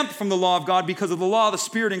are exempt from the law of God because of the law of the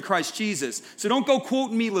Spirit in Christ Jesus. So don't go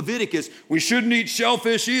quoting me Leviticus. We shouldn't eat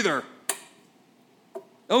shellfish either.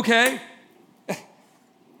 Okay.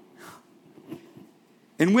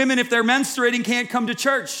 And women, if they're menstruating, can't come to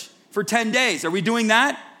church for 10 days. Are we doing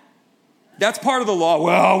that? That's part of the law.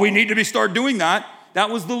 Well, we need to start doing that. That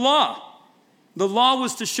was the law. The law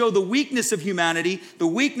was to show the weakness of humanity, the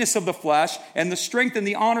weakness of the flesh, and the strength and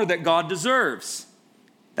the honor that God deserves.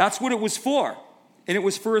 That's what it was for. And it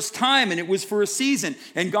was for his time, and it was for a season.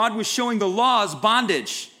 And God was showing the law as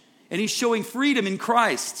bondage. And he's showing freedom in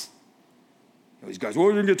Christ. These guys, well,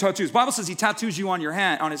 we're going to get tattoos. The Bible says he tattoos you on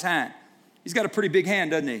his hand. He's got a pretty big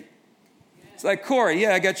hand, doesn't he? It's like, Corey,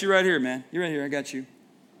 yeah, I got you right here, man. You're right here, I got you.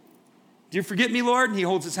 Do you forget me, Lord? And he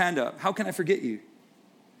holds his hand up. How can I forget you?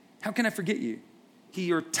 How can I forget you?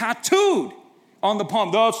 You're tattooed on the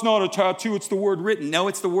palm. That's not a tattoo, it's the word written. No,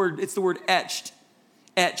 it's the word etched.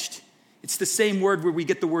 Etched. It's the same word where we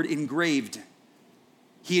get the word engraved.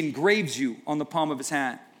 He engraves you on the palm of his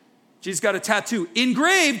hand. Jesus got a tattoo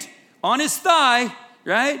engraved on his thigh,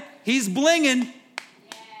 right? He's blinging.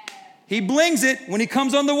 He blings it. When he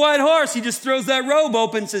comes on the white horse, he just throws that robe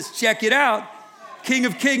open and says, check it out. King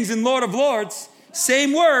of kings and Lord of lords.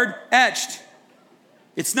 Same word, etched.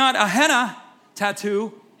 It's not a henna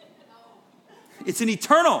tattoo. It's an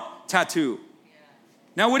eternal tattoo.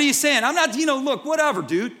 Now, what are you saying? I'm not, look, whatever,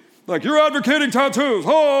 dude. Like, you're advocating tattoos.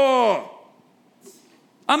 Oh!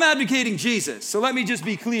 I'm advocating Jesus. So let me just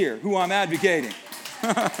be clear who I'm advocating.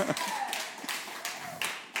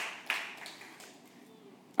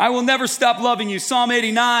 I will never stop loving you. Psalm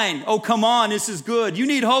 89. Oh, come on. This is good. You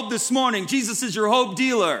need hope this morning. Jesus is your hope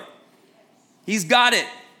dealer. He's got it.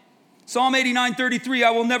 Psalm 89:33.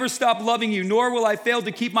 I will never stop loving you, nor will I fail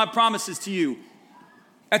to keep my promises to you.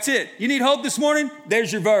 That's it. You need hope this morning?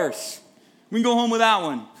 There's your verse. We can go home with that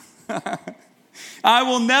one. I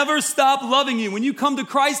will never stop loving you. When you come to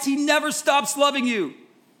Christ, he never stops loving you.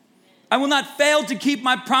 I will not fail to keep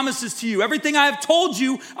my promises to you. Everything I have told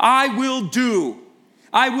you, I will do.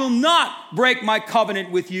 I will not break my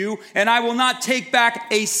covenant with you, and I will not take back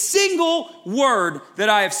a single word that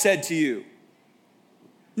I have said to you.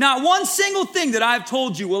 Not one single thing that I have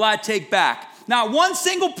told you will I take back. Not one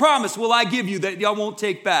single promise will I give you that I won't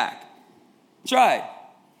take back. That's right.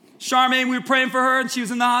 Charmaine, we were praying for her, and she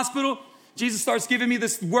was in the hospital. Jesus starts giving me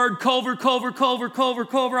this word, culver.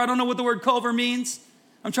 I don't know what the word culver means.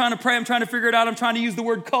 I'm trying to pray. I'm trying to figure it out. I'm trying to use the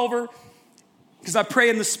word culver because I pray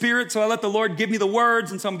in the Spirit, so I let the Lord give me the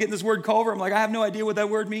words, and so I'm getting this word culver. I'm like, I have no idea what that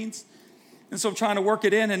word means. And so I'm trying to work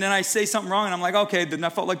it in, and then I say something wrong, and I'm like, okay. Then I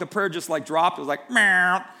felt like the prayer just like dropped. It was like,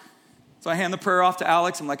 meow. So I hand the prayer off to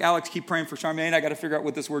Alex. I'm like, Alex, keep praying for Charmaine. I got to figure out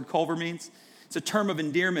what this word culver means. It's a term of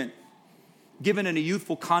endearment given in a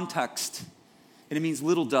youthful context, and it means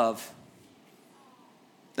little dove.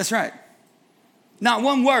 That's right. Not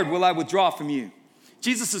one word will I withdraw from you.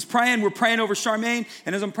 Jesus is praying. We're praying over Charmaine.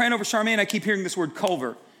 And as I'm praying over Charmaine, I keep hearing this word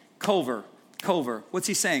culver. What's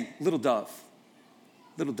he saying? Little dove.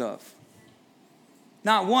 Little dove.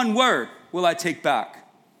 Not one word will I take back.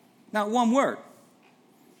 Not one word.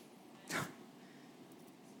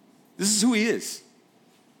 This is who he is.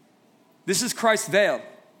 This is Christ's veil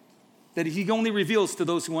that he only reveals to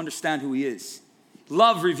those who understand who he is.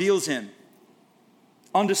 Love reveals him.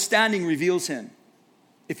 Understanding reveals him.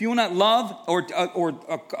 If you will not love or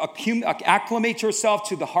acclimate yourself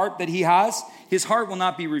to the heart that he has, his heart will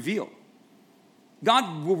not be revealed.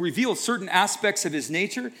 God will reveal certain aspects of his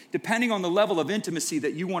nature depending on the level of intimacy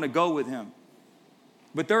that you want to go with him.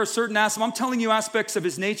 But there are certain aspects, I'm telling you aspects of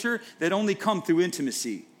his nature that only come through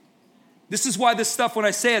intimacy. This is why this stuff, when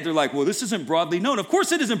I say it, they're like, well, this isn't broadly known. Of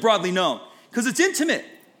course it isn't broadly known because it's intimate.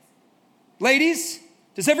 Ladies,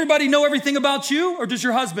 does everybody know everything about you, or does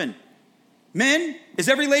your husband? Men, is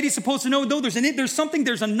every lady supposed to know? No, there's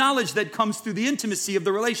a knowledge that comes through the intimacy of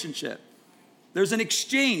the relationship. There's an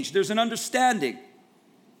exchange, there's an understanding.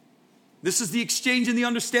 This is the exchange and the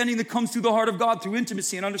understanding that comes through the heart of God, through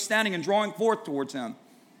intimacy and understanding and drawing forth towards him.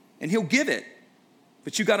 And he'll give it,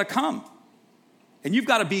 but you got to come. And you've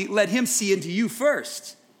got to let him see into you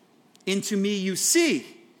first. Into me you see,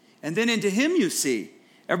 and then into him you see.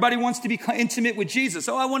 Everybody wants to be intimate with Jesus.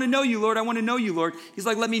 Oh, I want to know you, Lord. I want to know you, Lord. He's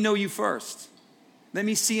like, let me know you first. Let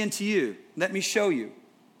me see into you. Let me show you.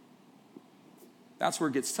 That's where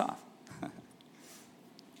it gets tough.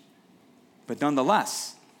 But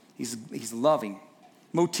nonetheless, he's loving.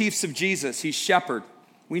 Motifs of Jesus. He's shepherd.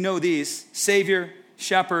 We know these. Savior,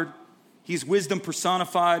 shepherd. He's wisdom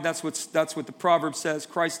personified. That's what the proverb says.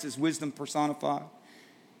 Christ is wisdom personified.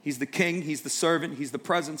 He's the king, he's the servant, he's the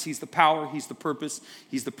presence, he's the power, he's the purpose,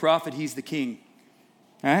 he's the prophet, he's the king.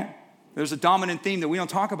 All right? There's a dominant theme that we don't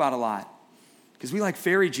talk about a lot because we like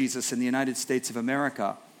fairy Jesus in the United States of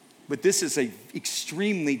America. But this is an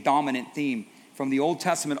extremely dominant theme from the Old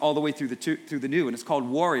Testament all the way through the New, and it's called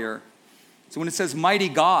warrior. So when it says mighty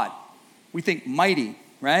God, we think mighty,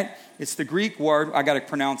 right? It's the Greek word, I got to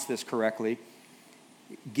pronounce this correctly,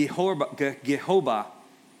 Jehovah.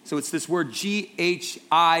 So it's this word Ghibore,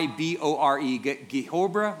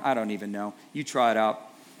 Gehobra. I don't even know. You try it out.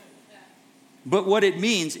 But what it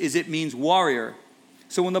means warrior.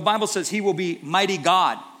 So when the Bible says he will be mighty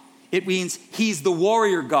God, it means he's the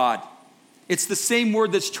warrior God. It's the same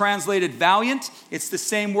word that's translated valiant. It's the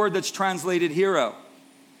same word that's translated hero.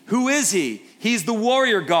 Who is he? He's the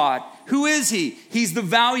warrior God. Who is he? He's the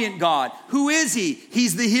valiant God. Who is he?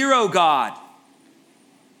 He's the hero God.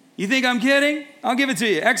 You think I'm kidding? I'll give it to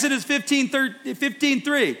you. Exodus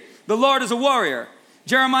 15:3. The Lord is a warrior.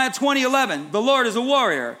 Jeremiah 20:11. The Lord is a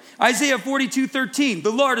warrior. Isaiah 42:13.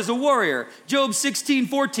 The Lord is a warrior. Job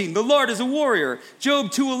 16:14. The Lord is a warrior.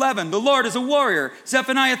 Job 2:11. The Lord is a warrior.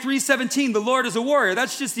 Zephaniah 3:17. The Lord is a warrior.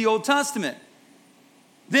 That's just the Old Testament.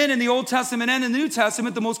 Then in the Old Testament and in the New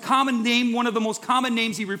Testament, the most common name, one of the most common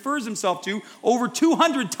names he refers himself to, over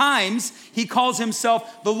 200 times, he calls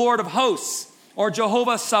himself the Lord of hosts, or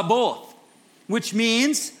Jehovah Sabaoth, which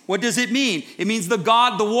means, what does it mean? It means the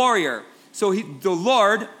God, the warrior. So the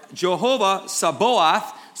Lord, Jehovah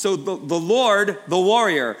Sabaoth, so the Lord, the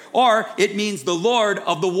warrior. Or it means the Lord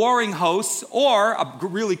of the warring hosts, or a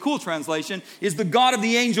really cool translation is the God of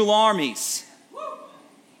the angel armies.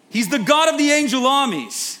 He's the God of the angel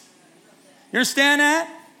armies. You understand that?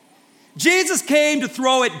 Jesus came to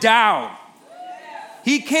throw it down.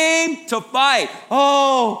 He came to fight.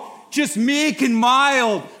 Oh, just meek and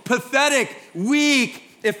mild, pathetic, weak,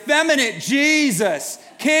 effeminate Jesus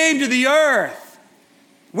came to the earth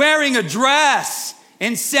wearing a dress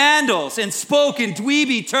and sandals and spoke in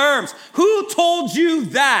dweeby terms. Who told you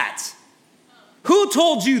that? Who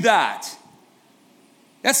told you that?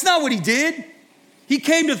 That's not what he did. He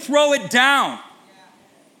came to throw it down.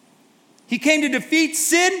 He came to defeat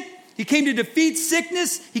sin. He came to defeat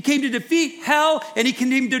sickness. He came to defeat hell. And he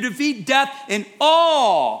came to defeat death. And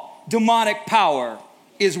all demonic power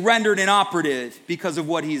is rendered inoperative because of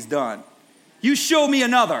what he's done. You show me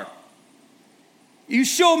another. You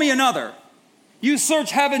show me another. You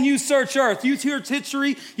search heaven, you search earth, you search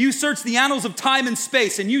history, you search the annals of time and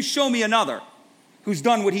space, and you show me another who's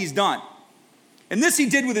done what he's done. And this he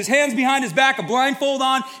did with his hands behind his back, a blindfold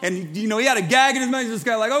on, and he had a gag in his mouth. This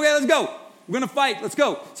guy like, okay, let's go. We're going to fight. Let's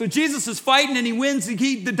go. So Jesus is fighting and he wins.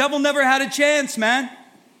 The devil never had a chance, man.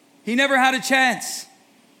 He never had a chance.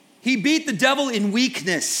 He beat the devil in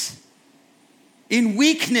weakness. In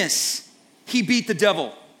weakness, he beat the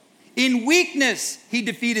devil. In weakness, he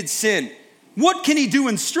defeated sin. What can he do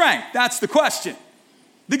in strength? That's the question.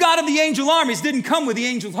 The God of the angel armies didn't come with the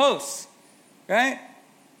angel hosts, right?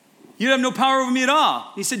 You have no power over me at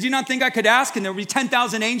all. He said, do you not think I could ask and there would be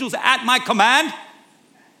 10,000 angels at my command?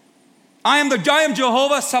 I am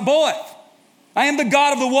Jehovah Sabaoth. I am the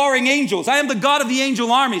God of the warring angels. I am the God of the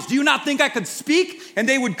angel armies. Do you not think I could speak and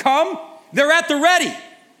they would come? They're at the ready.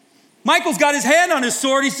 Michael's got his hand on his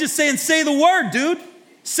sword. He's just saying, say the word, dude.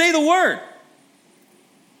 Say the word.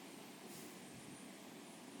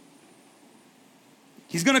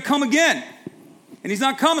 He's going to come again. And he's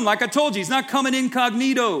not coming, like I told you, he's not coming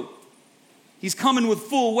incognito. He's coming with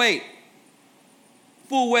full weight.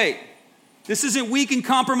 Full weight. This isn't weak and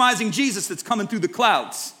compromising Jesus that's coming through the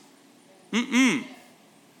clouds. The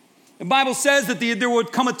Bible says that there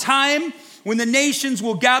would come a time when the nations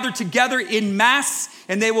will gather together in mass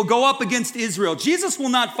and they will go up against Israel. Jesus will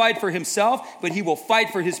not fight for himself, but he will fight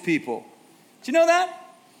for his people. Do you know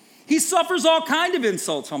that? He suffers all kinds of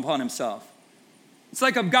insults upon himself. It's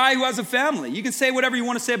like a guy who has a family. You can say whatever you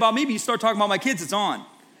want to say about me, but you start talking about my kids, it's on.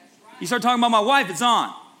 You start talking about my wife, it's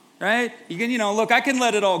on. Right? You can, look, I can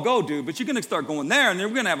let it all go, dude, but you're going to start going there and then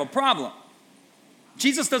we're going to have a problem.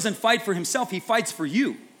 Jesus doesn't fight for himself, he fights for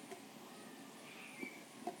you.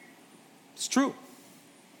 It's true.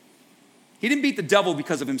 He didn't beat the devil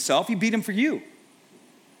because of himself, he beat him for you.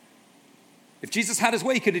 If Jesus had his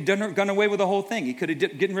way, he could have gone away with the whole thing. He could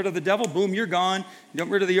have gotten rid of the devil, boom, you're gone. Got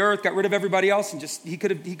rid of the earth, got rid of everybody else, and he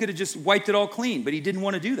could have just wiped it all clean, but he didn't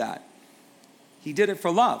want to do that. He did it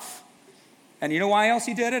for love. And you know why else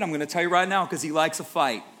he did it? I'm going to tell you right now, because he likes a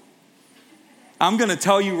fight. I'm going to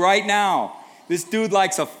tell you right now, this dude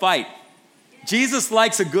likes a fight. Jesus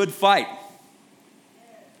likes a good fight.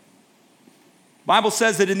 The Bible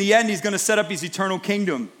says that in the end, he's going to set up his eternal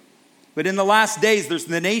kingdom. But in the last days, there's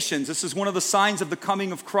the nations. This is one of the signs of the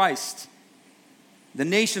coming of Christ. The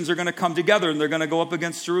nations are going to come together and they're going to go up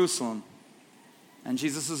against Jerusalem. And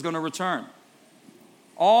Jesus is going to return.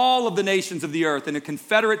 All of the nations of the earth in a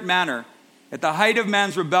confederate manner at the height of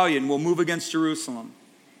man's rebellion will move against Jerusalem.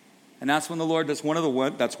 And that's when the Lord, that's one of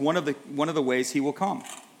the ways he will come.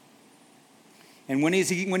 And when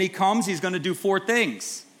he comes, he's going to do 4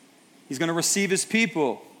 things. He's going to receive his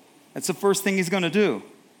people. That's the first thing he's going to do.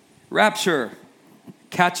 Rapture,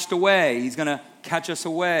 catched away. He's going to catch us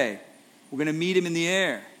away. We're going to meet him in the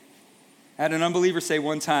air. I had an unbeliever say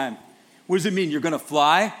one time, what does it mean, you're going to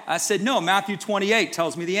fly? I said, no, Matthew 28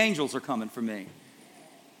 tells me the angels are coming for me.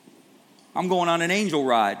 I'm going on an angel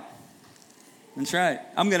ride. That's right.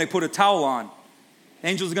 I'm going to put a towel on.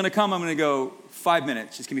 Angels are going to come. I'm going to go 5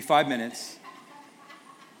 minutes. Just give me 5 minutes.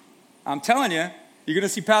 I'm telling you, you're going to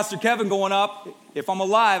see Pastor Kevin going up. If I'm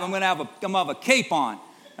alive, I'm going to have a cape on.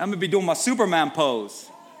 I'm going to be doing my Superman pose.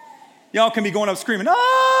 Y'all can be going up screaming,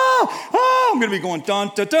 I'm going to be going,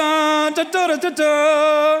 dun, dun, dun, dun, dun, dun,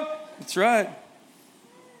 dun. That's right.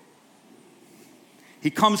 He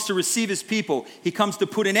comes to receive his people. He comes to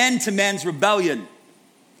put an end to man's rebellion.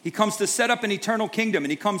 He comes to set up an eternal kingdom, and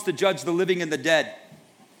he comes to judge the living and the dead.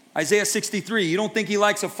 Isaiah 63, you don't think he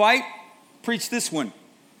likes a fight? Preach this one.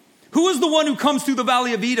 Who is the one who comes through the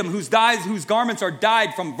valley of Edom, whose garments are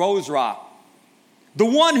dyed from Bozrah? The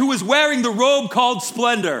one who is wearing the robe called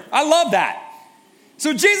splendor. I love that.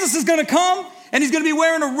 So Jesus is going to come, and he's going to be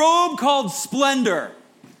wearing a robe called splendor.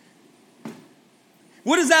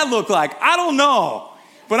 What does that look like? I don't know.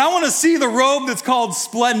 But I want to see the robe that's called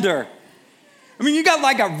splendor. I mean, you got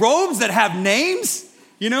like robes that have names.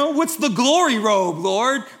 You know, what's the glory robe,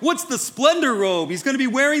 Lord? What's the splendor robe? He's going to be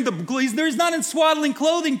wearing he's not in swaddling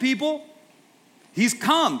clothing, people. He's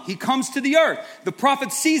come. He comes to the earth. The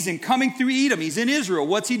prophet sees him coming through Edom. He's in Israel.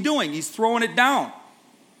 What's he doing? He's throwing it down.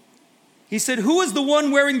 He said, who is the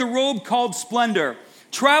one wearing the robe called splendor,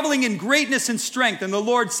 traveling in greatness and strength? And the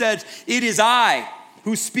Lord says, it is I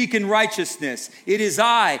who speak in righteousness. It is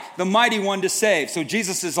I, the mighty one to save. So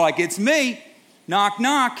Jesus is like, it's me. Knock,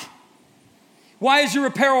 knock. Why is your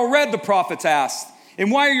apparel red? The prophets asked. And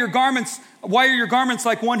why are your garments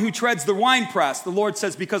like one who treads the winepress? The Lord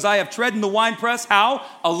says, because I have tread in the winepress. How?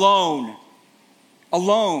 Alone.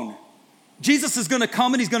 Alone. Jesus is going to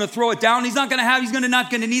come and he's going to throw it down. He's not going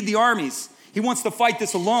to need the armies. He wants to fight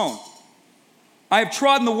this alone. I have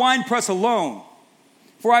trodden the winepress alone.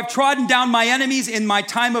 For I've trodden down my enemies in my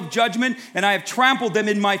time of judgment, and I have trampled them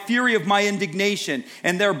in my fury of my indignation,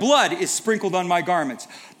 and their blood is sprinkled on my garments.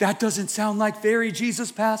 That doesn't sound like fairy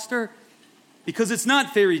Jesus, Pastor, because it's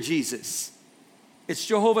not fairy Jesus. It's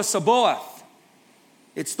Jehovah Sabaoth.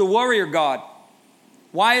 It's the warrior God.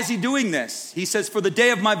 Why is he doing this? He says, for the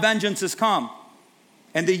day of my vengeance has come,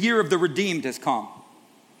 and the year of the redeemed has come.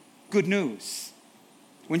 Good news.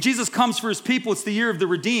 When Jesus comes for his people, it's the year of the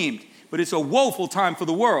redeemed. But it's a woeful time for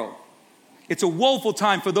the world. It's a woeful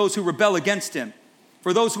time for those who rebel against him,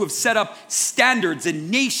 for those who have set up standards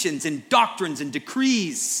and nations and doctrines and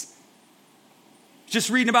decrees. Just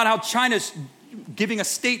reading about how China's giving a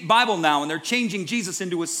state Bible now, and they're changing Jesus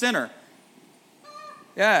into a sinner.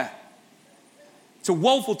 Yeah. It's a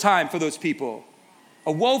woeful time for those people.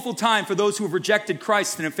 A woeful time for those who have rejected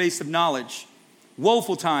Christ in the face of knowledge.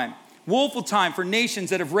 Woeful time. Woeful time for nations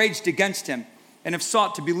that have raged against him and have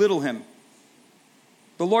sought to belittle him.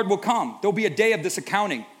 The Lord will come. There'll be a day of this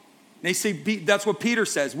accounting. They say, that's what Peter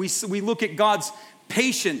says. We look at God's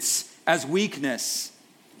patience as weakness.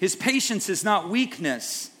 His patience is not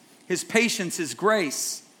weakness. His patience is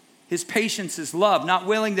grace. His patience is love, not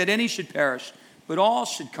willing that any should perish, but all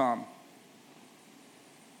should come.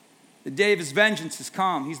 The day of his vengeance has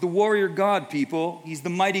come. He's the warrior God, people. He's the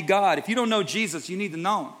mighty God. If you don't know Jesus, you need to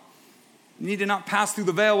know him. You need to not pass through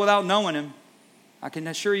the veil without knowing him. I can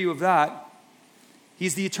assure you of that.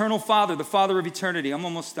 He's the eternal Father, the Father of eternity. I'm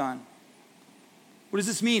almost done. What does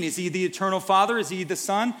this mean? Is he the eternal Father? Is he the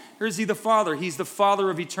Son? Or is he the Father? He's the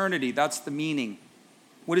Father of eternity. That's the meaning.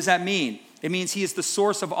 What does that mean? It means he is the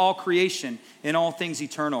source of all creation and all things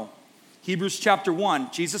eternal. Hebrews chapter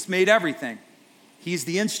 1, Jesus made everything. He's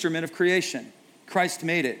the instrument of creation. Christ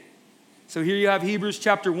made it. So here you have Hebrews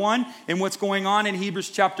chapter 1, and what's going on in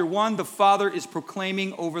Hebrews chapter 1? The Father is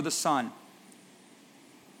proclaiming over the Son.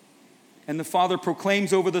 And the Father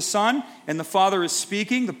proclaims over the Son, and the Father is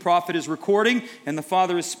speaking, the prophet is recording, and the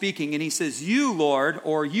Father is speaking. And he says, you, Lord,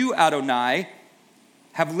 or you, Adonai,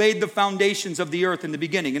 have laid the foundations of the earth in the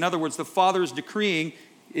beginning. In other words, the Father is decreeing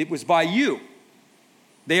it was by you.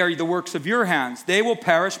 They are the works of your hands. They will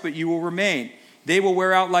perish, but you will remain. They will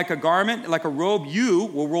wear out like a garment, like a robe. You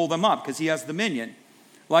will roll them up, because he has dominion.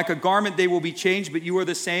 Like a garment, they will be changed, but you are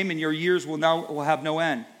the same, and your years will have no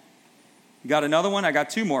end. You got another one? I got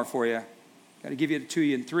two more for you. Got to give you to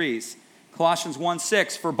you in threes. Colossians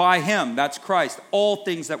 1:6, for by him, that's Christ, all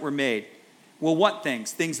things that were made. Well, what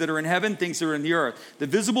things? Things that are in heaven, things that are in the earth. The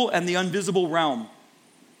visible and the invisible realm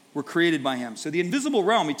were created by him. So the invisible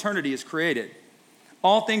realm, eternity, is created.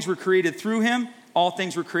 All things were created through him. All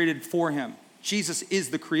things were created for him. Jesus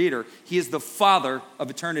is the creator. He is the Father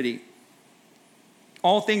of eternity.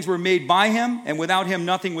 All things were made by him, and without him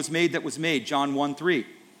nothing was made that was made. John 1:3.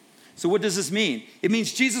 So what does this mean? It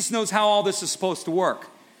means Jesus knows how all this is supposed to work,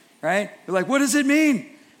 right? You're like, what does it mean?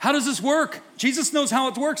 How does this work? Jesus knows how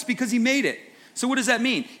it works because he made it. So what does that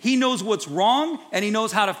mean? He knows what's wrong and he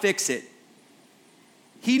knows how to fix it.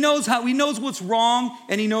 He knows what's wrong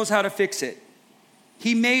and he knows how to fix it.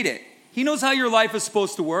 He made it. He knows how your life is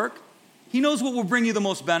supposed to work. He knows what will bring you the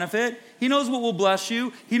most benefit. He knows what will bless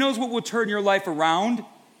you. He knows what will turn your life around.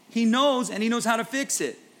 He knows, and he knows how to fix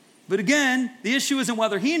it. But again, the issue isn't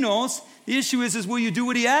whether he knows. The issue is will you do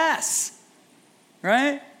what he asks?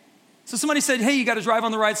 Right? So somebody said, hey, you got to drive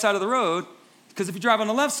on the right side of the road, because if you drive on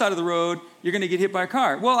the left side of the road, you're going to get hit by a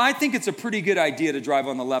car. Well, I think it's a pretty good idea to drive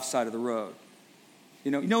on the left side of the road.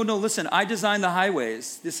 No, listen, I designed the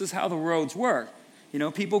highways. This is how the roads work.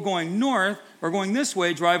 People going north or going this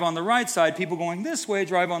way drive on the right side. People going this way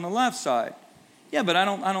drive on the left side. Yeah, but I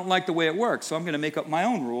don't like the way it works, so I'm going to make up my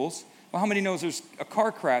own rules. Well, how many knows there's a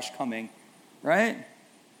car crash coming? right?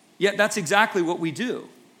 Yet that's exactly what we do,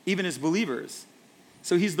 even as believers.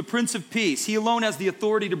 So he's the Prince of Peace. He alone has the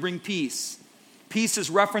authority to bring peace. Peace is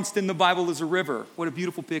referenced in the Bible as a river. What a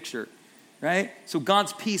beautiful picture, right? So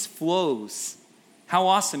God's peace flows. How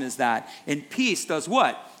awesome is that? And peace does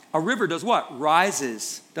what? A river does what?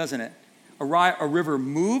 Rises, doesn't it? A river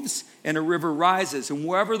moves and a river rises. And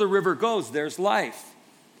wherever the river goes, there's life.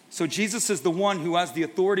 So Jesus is the one who has the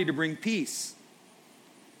authority to bring peace.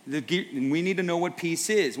 And we need to know what peace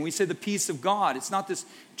is. When we say the peace of God, it's not this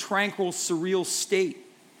tranquil, surreal state.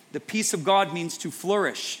 The peace of God means to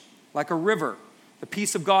flourish like a river. The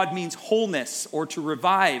peace of God means wholeness or to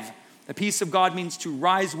revive. The peace of God means to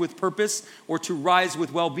rise with purpose or to rise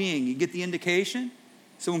with well-being. You get the indication?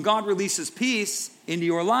 So when God releases peace into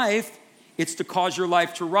your life, it's to cause your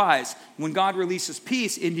life to rise. When God releases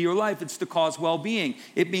peace into your life, it's to cause well-being.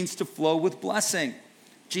 It means to flow with blessing.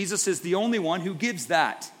 Jesus is the only one who gives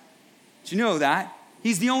that. Did you know that?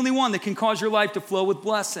 He's the only one that can cause your life to flow with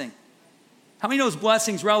blessing. How many knows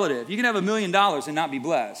blessing's relative? You can have $1 million and not be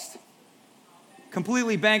blessed.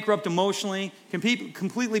 Completely bankrupt emotionally,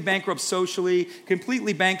 completely bankrupt socially,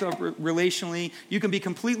 completely bankrupt relationally. You can be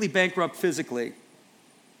completely bankrupt physically.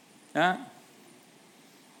 Yeah?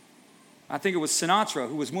 I think it was Sinatra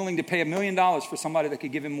who was willing to pay $1 million for somebody that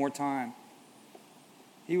could give him more time.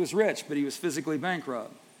 He was rich, but he was physically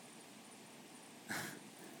bankrupt.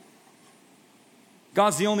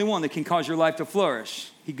 God's the only one that can cause your life to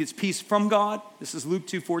flourish. He gets peace from God. This is Luke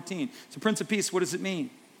 2:14. So Prince of Peace, what does it mean?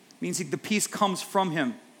 It means the peace comes from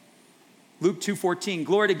him. Luke 2:14,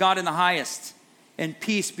 glory to God in the highest, and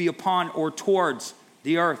peace be upon or towards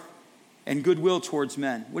the earth, and goodwill towards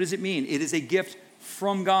men. What does it mean? It is a gift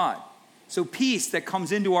from God. So peace that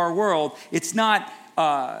comes into our world, it's not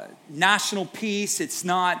national peace, it's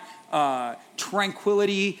not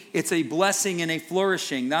tranquility, it's a blessing and a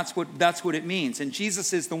flourishing. That's what it means. And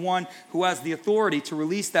Jesus is the one who has the authority to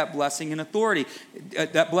release that blessing and authority,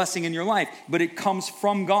 that blessing in your life. But it comes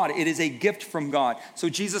from God. It is a gift from God. So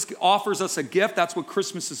Jesus offers us a gift. That's what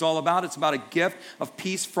Christmas is all about. It's about a gift of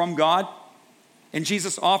peace from God. And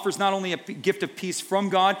Jesus offers not only a gift of peace from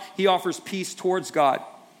God, he offers peace towards God.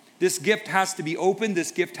 This gift has to be opened.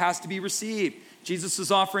 This gift has to be received. Jesus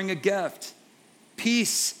is offering a gift.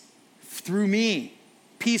 Peace through me.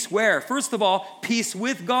 Peace where? First of all, peace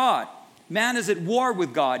with God. Man is at war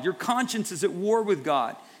with God. Your conscience is at war with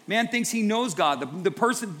God. Man thinks he knows God. The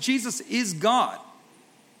person, Jesus is God.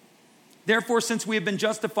 Therefore, since we have been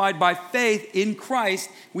justified by faith in Christ,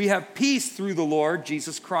 we have peace through the Lord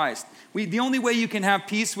Jesus Christ. The only way you can have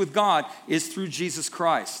peace with God is through Jesus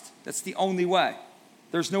Christ. That's the only way.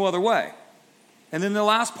 There's no other way. And then the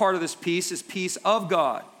last part of this peace is peace of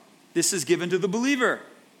God. This is given to the believer.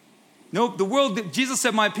 No, Jesus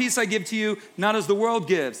said, my peace I give to you, not as the world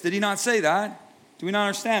gives. Did he not say that? Do we not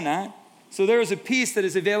understand that? So there is a peace that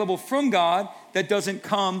is available from God that doesn't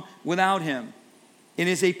come without him. It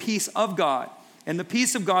is a peace of God. And the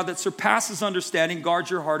peace of God that surpasses understanding guards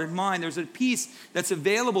your heart and mind. There's a peace that's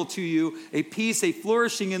available to you, a peace, a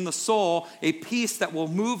flourishing in the soul, a peace that will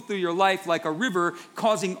move through your life like a river,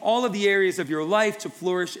 causing all of the areas of your life to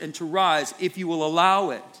flourish and to rise if you will allow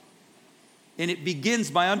it. And it begins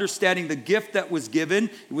by understanding the gift that was given.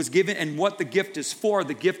 It was given and what the gift is for.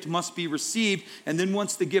 The gift must be received. And then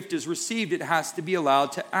once the gift is received, it has to be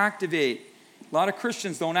allowed to activate. A lot of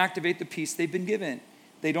Christians don't activate the peace they've been given.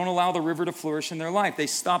 They don't allow the river to flourish in their life. They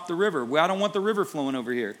stop the river. Well, I don't want the river flowing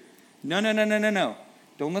over here. No.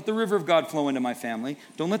 Don't let the river of God flow into my family.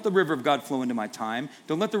 Don't let the river of God flow into my time.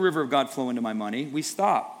 Don't let the river of God flow into my money. We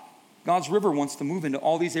stop. God's river wants to move into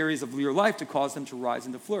all these areas of your life to cause them to rise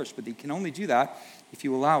and to flourish. But they can only do that if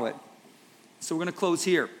you allow it. So we're going to close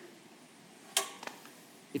here.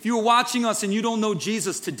 If you are watching us and you don't know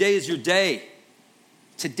Jesus, today is your day.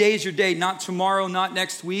 Today is your day. Not tomorrow, not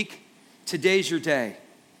next week. Today's your day.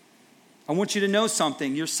 I want you to know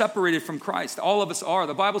something. You're separated from Christ. All of us are.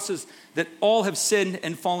 The Bible says that all have sinned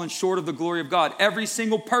and fallen short of the glory of God. Every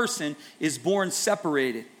single person is born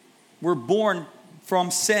separated. We're born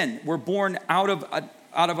from sin. We're born out of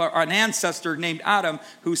an ancestor named Adam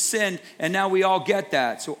who sinned, and now we all get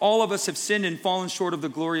that. So all of us have sinned and fallen short of the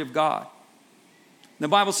glory of God. The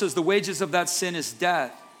Bible says the wages of that sin is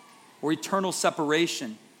death or eternal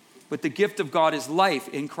separation. But the gift of God is life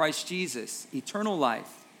in Christ Jesus, eternal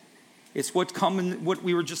life. It's what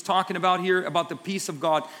we were just talking about here, about the peace of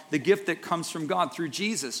God, the gift that comes from God through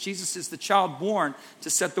Jesus. Jesus is the child born to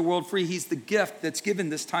set the world free. He's the gift that's given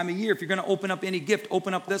this time of year. If you're going to open up any gift,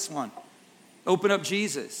 open up this one. Open up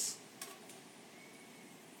Jesus.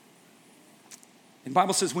 And the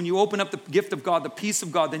Bible says when you open up the gift of God, the peace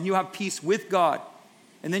of God, then you have peace with God.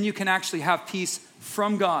 And then you can actually have peace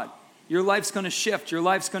from God. Your life's going to shift. Your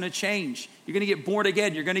life's going to change. You're going to get born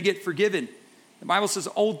again. You're going to get forgiven. The Bible says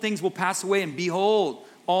old things will pass away, and behold,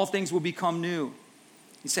 all things will become new.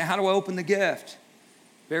 You say, how do I open the gift?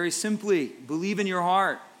 Very simply, believe in your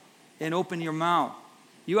heart and open your mouth.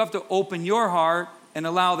 You have to open your heart and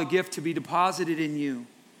allow the gift to be deposited in you.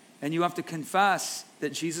 And you have to confess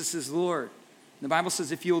that Jesus is Lord. And the Bible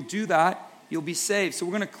says if you'll do that, you'll be saved. So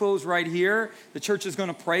we're going to close right here. The church is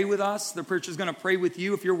going to pray with us. The church is going to pray with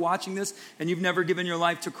you. If you're watching this and you've never given your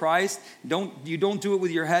life to Christ, you don't do it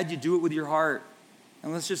with your head, you do it with your heart.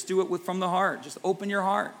 And let's just do it from the heart. Just open your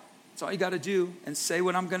heart. That's all you got to do, and say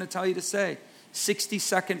what I'm going to tell you to say.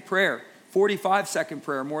 60-second prayer, 45-second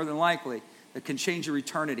prayer, more than likely, that can change your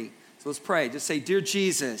eternity. So let's pray. Just say, Dear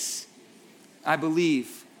Jesus, I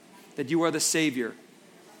believe that you are the Savior,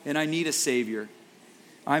 and I need a Savior.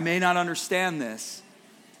 I may not understand this,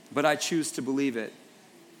 but I choose to believe it.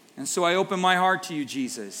 And so I open my heart to you,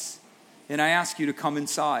 Jesus, and I ask you to come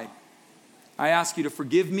inside. I ask you to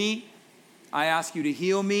forgive me. I ask you to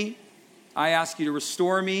heal me. I ask you to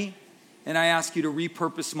restore me. And I ask you to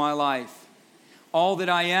repurpose my life. All that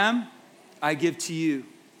I am, I give to you.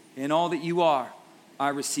 And all that you are, I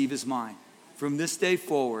receive as mine. From this day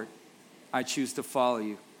forward, I choose to follow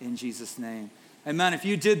you in Jesus' name. Amen. If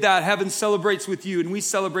you did that, heaven celebrates with you and we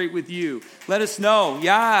celebrate with you. Let us know.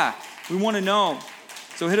 Yeah, we want to know.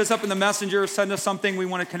 So hit us up in the messenger, send us something. We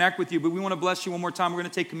want to connect with you, but we want to bless you one more time. We're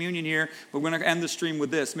going to take communion here, but we're going to end the stream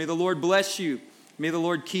with this. May the Lord bless you. May the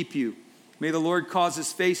Lord keep you. May the Lord cause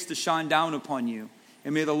his face to shine down upon you.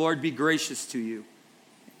 And may the Lord be gracious to you.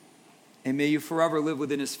 And may you forever live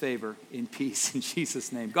within his favor in peace in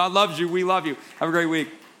Jesus' name. God loves you. We love you. Have a great week.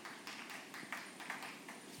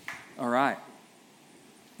 All right.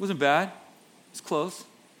 Wasn't bad. It's close.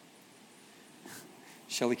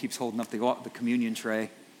 Shelly keeps holding up the communion tray.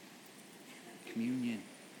 Communion.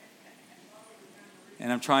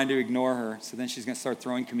 And I'm trying to ignore her, so then she's going to start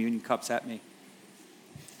throwing communion cups at me.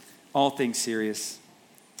 All things serious.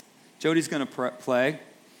 Jody's going to play.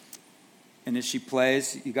 And as she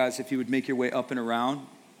plays, you guys, if you would make your way up and around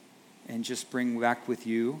and just bring back with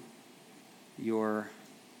you your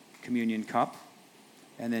communion cup.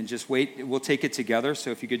 And then just wait. We'll take it together.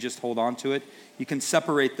 So if you could just hold on to it. You can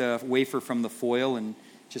separate the wafer from the foil and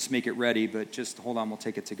just make it ready. But just hold on. We'll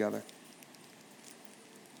take it together.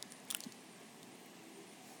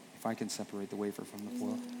 If I can separate the wafer from the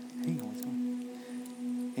foil. Hey, what's going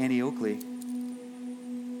on? Annie Oakley.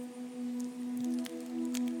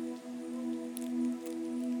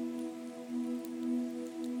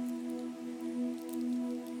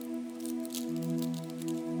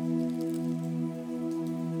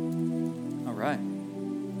 All right.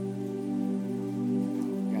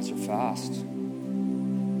 You guys are fast.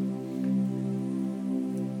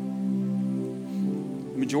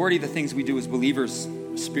 The majority of the things we do as believers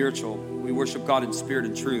are spiritual. We worship God in spirit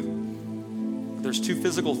and truth. There's two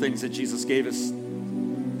physical things that Jesus gave us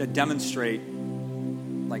that demonstrate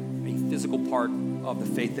like a physical part of the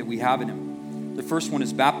faith that we have in him. The first one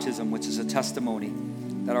is baptism, which is a testimony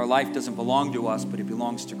that our life doesn't belong to us, but it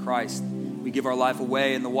belongs to Christ. We give our life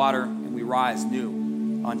away in the water and we rise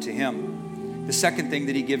new unto him. The second thing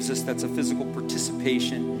that he gives us that's a physical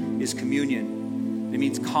participation is communion. It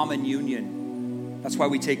means common union. That's why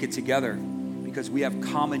we take it together, because we have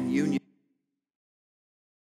common union.